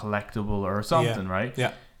like is a collectible or something, right?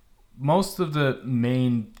 Yeah. Most of the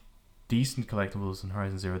main decent collectibles in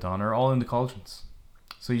Horizon Zero Dawn are all in the cauldrons,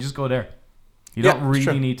 so you just go there. You Yeah, don't really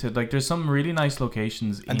true. need to, like, there's some really nice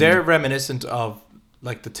locations And they're reminiscent of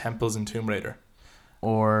like the temples in Tomb Raider.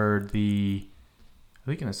 or the, I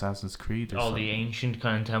think in Assassin's Creed there's All some- the ancient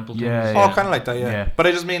kind of temple things. Yeah, Oh, kind of like that, yeah. Yeah. But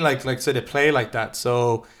I just mean like say they play like that.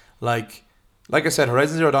 So like I said,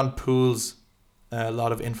 Horizon Zero Dawn pools a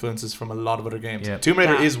lot of influences from a lot of other games. Yeah. Tomb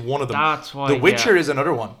Raider That- is one of them. That's why. The Witcher yeah. is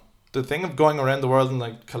another one. The thing of going around the world and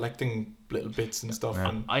like collecting little bits and stuff. Yeah.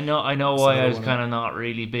 And I know That's why I another was one. kind of not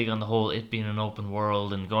really big on the whole it being an open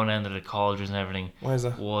world and going down to the cauldrons and everything. why is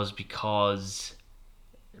that? Was because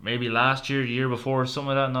maybe last year, the year before,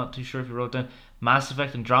 something like that. Not too sure if you wrote down. Mass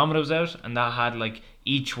Effect Andromeda was out, and that had like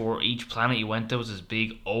each planet you went to was this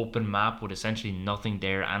big open map with essentially nothing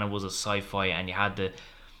there, and it was a sci-fi, and you had the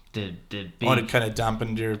big. Oh, it kind of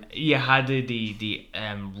dampened your. You had the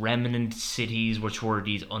remnant cities, which were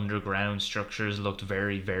these underground structures, looked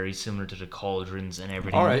very, very similar to the cauldrons and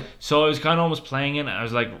everything. All right. So I was kind of almost playing it, and I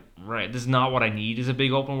was like, right, this is not what I need is a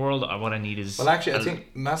big open world. What I need is... Well, actually, I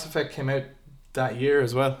think Mass Effect came out that year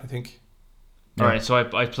as well, I think. Alright, so I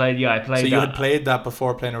played So that. you had played that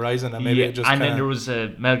before playing Horizon, and maybe yeah, it just and then kinda- there was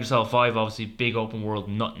Metal Gear Solid 5, obviously big open world,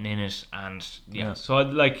 nothing in it, and Yeah. so I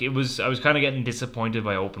was kind of getting disappointed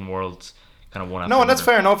by open worlds, kind of one after No, and that's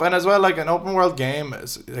another. fair enough. And as well, like an open world game,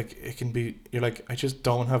 is, like it can be. You're like, I just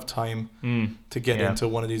don't have time to get Yeah. into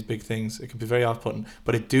one of these big things. It can be very off-putting.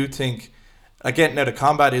 But I do think, again, now the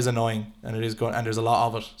combat is annoying, and it is going, and there's a lot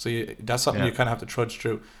of it. So that's something Yeah. you kind of have to trudge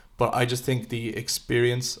through. But I just think the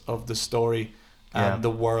experience of the story and Yeah. the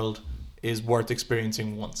world is worth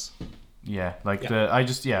experiencing once. Yeah, like Yeah. I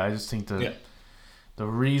just think Yeah. the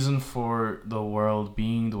reason for the world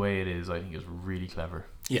being the way it is, I think, is really clever.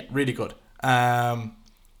 Yeah, really good.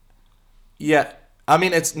 Yeah, I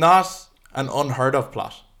mean, it's not an unheard of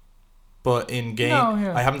plot, but in game, No,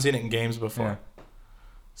 yeah. I haven't seen it in games before, Yeah.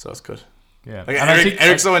 so it's good. Yeah, Like and I Eric, think-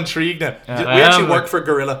 Eric's so intrigued now. Yeah, we I actually am, work like- for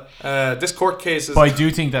Gorilla. This court case is. but I do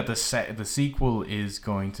think that the sequel is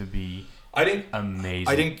going to be I think. amazing.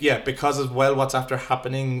 I think yeah, because of what's after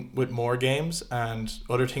happening with more games and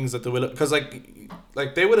other things that they will, because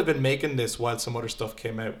like they would have been making this while some other stuff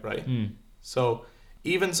came out, right? So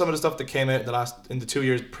even some of the stuff that came out in the 2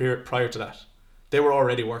 years prior to that, they were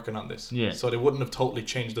already working on this. Yeah. So they wouldn't have totally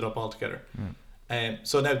changed it up altogether.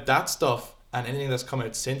 So now that stuff and anything that's come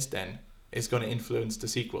out since then is going to influence the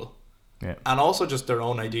sequel. Yeah. And also just their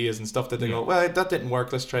own ideas and stuff that they Yeah. go, well, that didn't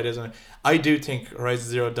work, let's try this. And I do think Horizon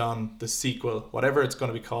Zero Dawn, the sequel, whatever it's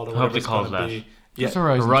going to be called, or I hope whatever they it's call going it to that. be. Just Yeah,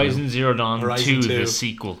 Horizon Zero Dawn Horizon 2, 2. the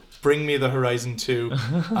sequel. bring me the Horizon 2.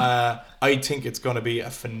 I think it's going to be a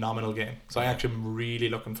phenomenal game. So I actually am really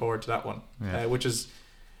looking forward to that one, Yeah. which is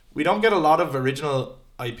we don't get a lot of original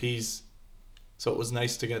IPs, so it was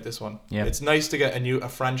nice to get this one. Yeah. It's nice to get a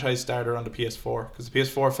franchise starter on the PS4, because the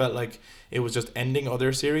PS4 felt like it was just ending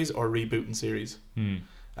other series or rebooting series.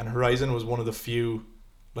 And Horizon was one of the few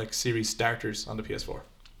like series starters on the PS4.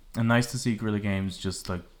 And nice to see Guerrilla Games just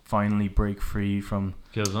like finally break free from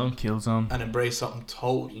Killzone And embrace something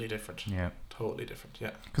totally different. Yeah. Totally different,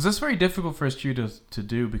 yeah. Because it's very difficult for a studio to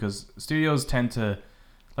do, because studios tend to,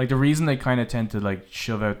 like, the reason they kind of tend to like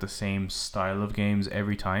shove out the same style of games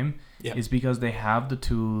every time is because they have the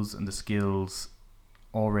tools and the skills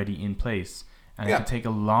already in place, and it can take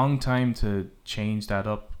a long time to change that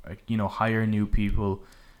up. Like, you know, hire new people,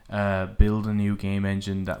 build a new game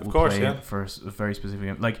engine that will play for a very specific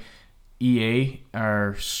game. Like EA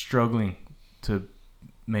are struggling to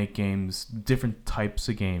make games, different types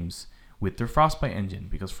of games, with their Frostbite engine,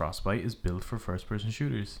 because Frostbite is built for first-person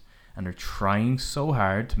shooters, and they're trying so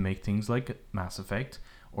hard to make things like Mass Effect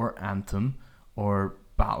or Anthem or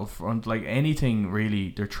Battlefront, like anything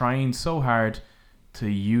really. They're trying so hard to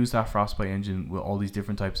use that Frostbite engine with all these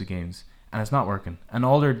different types of games, and it's not working. And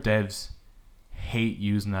all their devs hate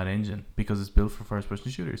using that engine because it's built for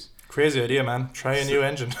first-person shooters. Crazy idea, man. Try a new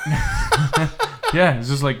engine. Yeah, it's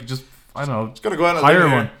just I don't know. It's gonna go out and hire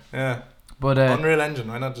one. Yeah. But Unreal Engine,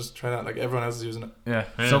 why not just try that? Like everyone else is using it. Yeah.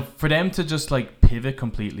 So for them to just like pivot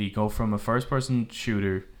completely, go from a first-person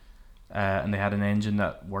shooter, and they had an engine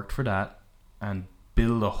that worked for that, and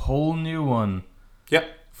build a whole new one. Yep.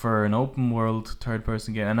 For an open world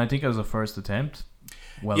third-person game, and I think it was a first attempt.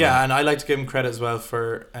 Well done. And I like to give them credit as well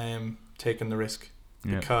for taking the risk,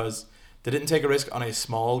 because they didn't take a risk on a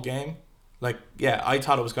small game. Like, I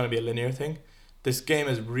thought it was going to be a linear thing. This game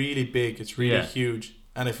is really big. It's really huge.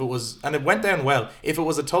 And it went down well. If it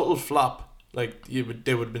was a total flop, like they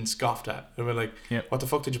would have been scoffed at. They were like, "What the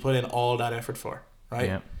fuck did you put in all that effort for?"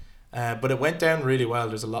 Right? Yeah. But it went down really well.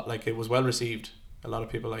 There's a lot, like, it was well received. A lot of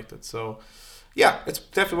people liked it. So, it's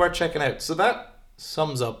definitely worth checking out. So that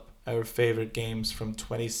sums up our favorite games from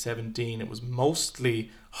 2017. It was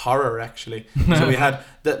mostly horror, actually. So we had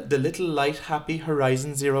the little light, happy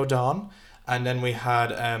Horizon Zero Dawn, and then we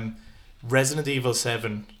had Resident Evil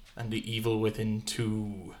 7. And The Evil Within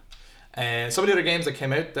 2. And some of the other games that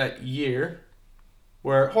came out that year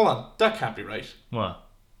were... Hold on, that can't be right. What?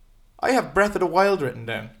 I have Breath of the Wild written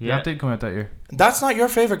down. Yeah, that did come out that year. That's not your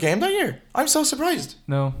favourite game that year? I'm so surprised.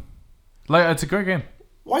 No. Like, it's a great game.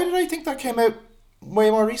 Why did I think that came out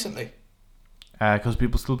way more recently? Because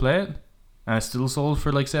people still play it. And it's still sold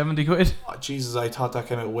for like 70 quid. Oh, Jesus, I thought that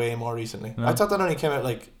came out way more recently. No. I thought that only came out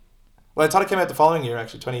like... Well, I thought it came out the following year,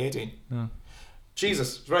 actually, 2018. No.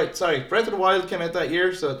 Jesus, right, sorry. Breath of the Wild came out that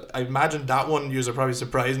year, so I imagine that one you're probably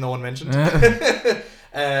surprised no one mentioned.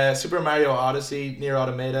 Super Mario Odyssey, Nier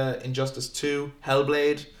Automata, Injustice 2,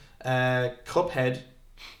 Hellblade, Cuphead,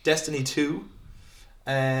 Destiny 2,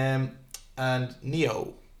 and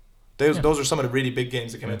Neo. Those are some of the really big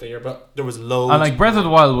games that came out that year, but there was loads. And like Breath of the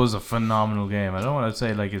Wild was a phenomenal game. I don't want to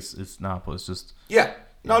say like it's not, but it's just... Yeah.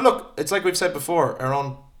 No, look, it's like we've said before,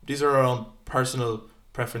 these are our own personal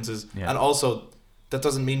preferences, and also... That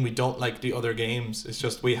doesn't mean we don't like the other games. It's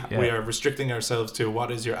just we are restricting ourselves to what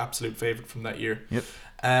is your absolute favorite from that year. Yep.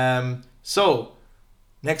 So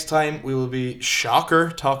next time we will be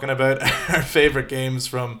talking about our favorite games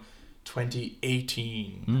from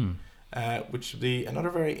 2018, which will be another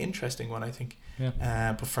very interesting one, I think.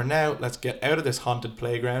 Yeah. But for now, let's get out of this haunted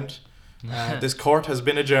playground. This court has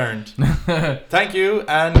been adjourned. Thank you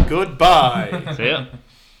and goodbye. See ya.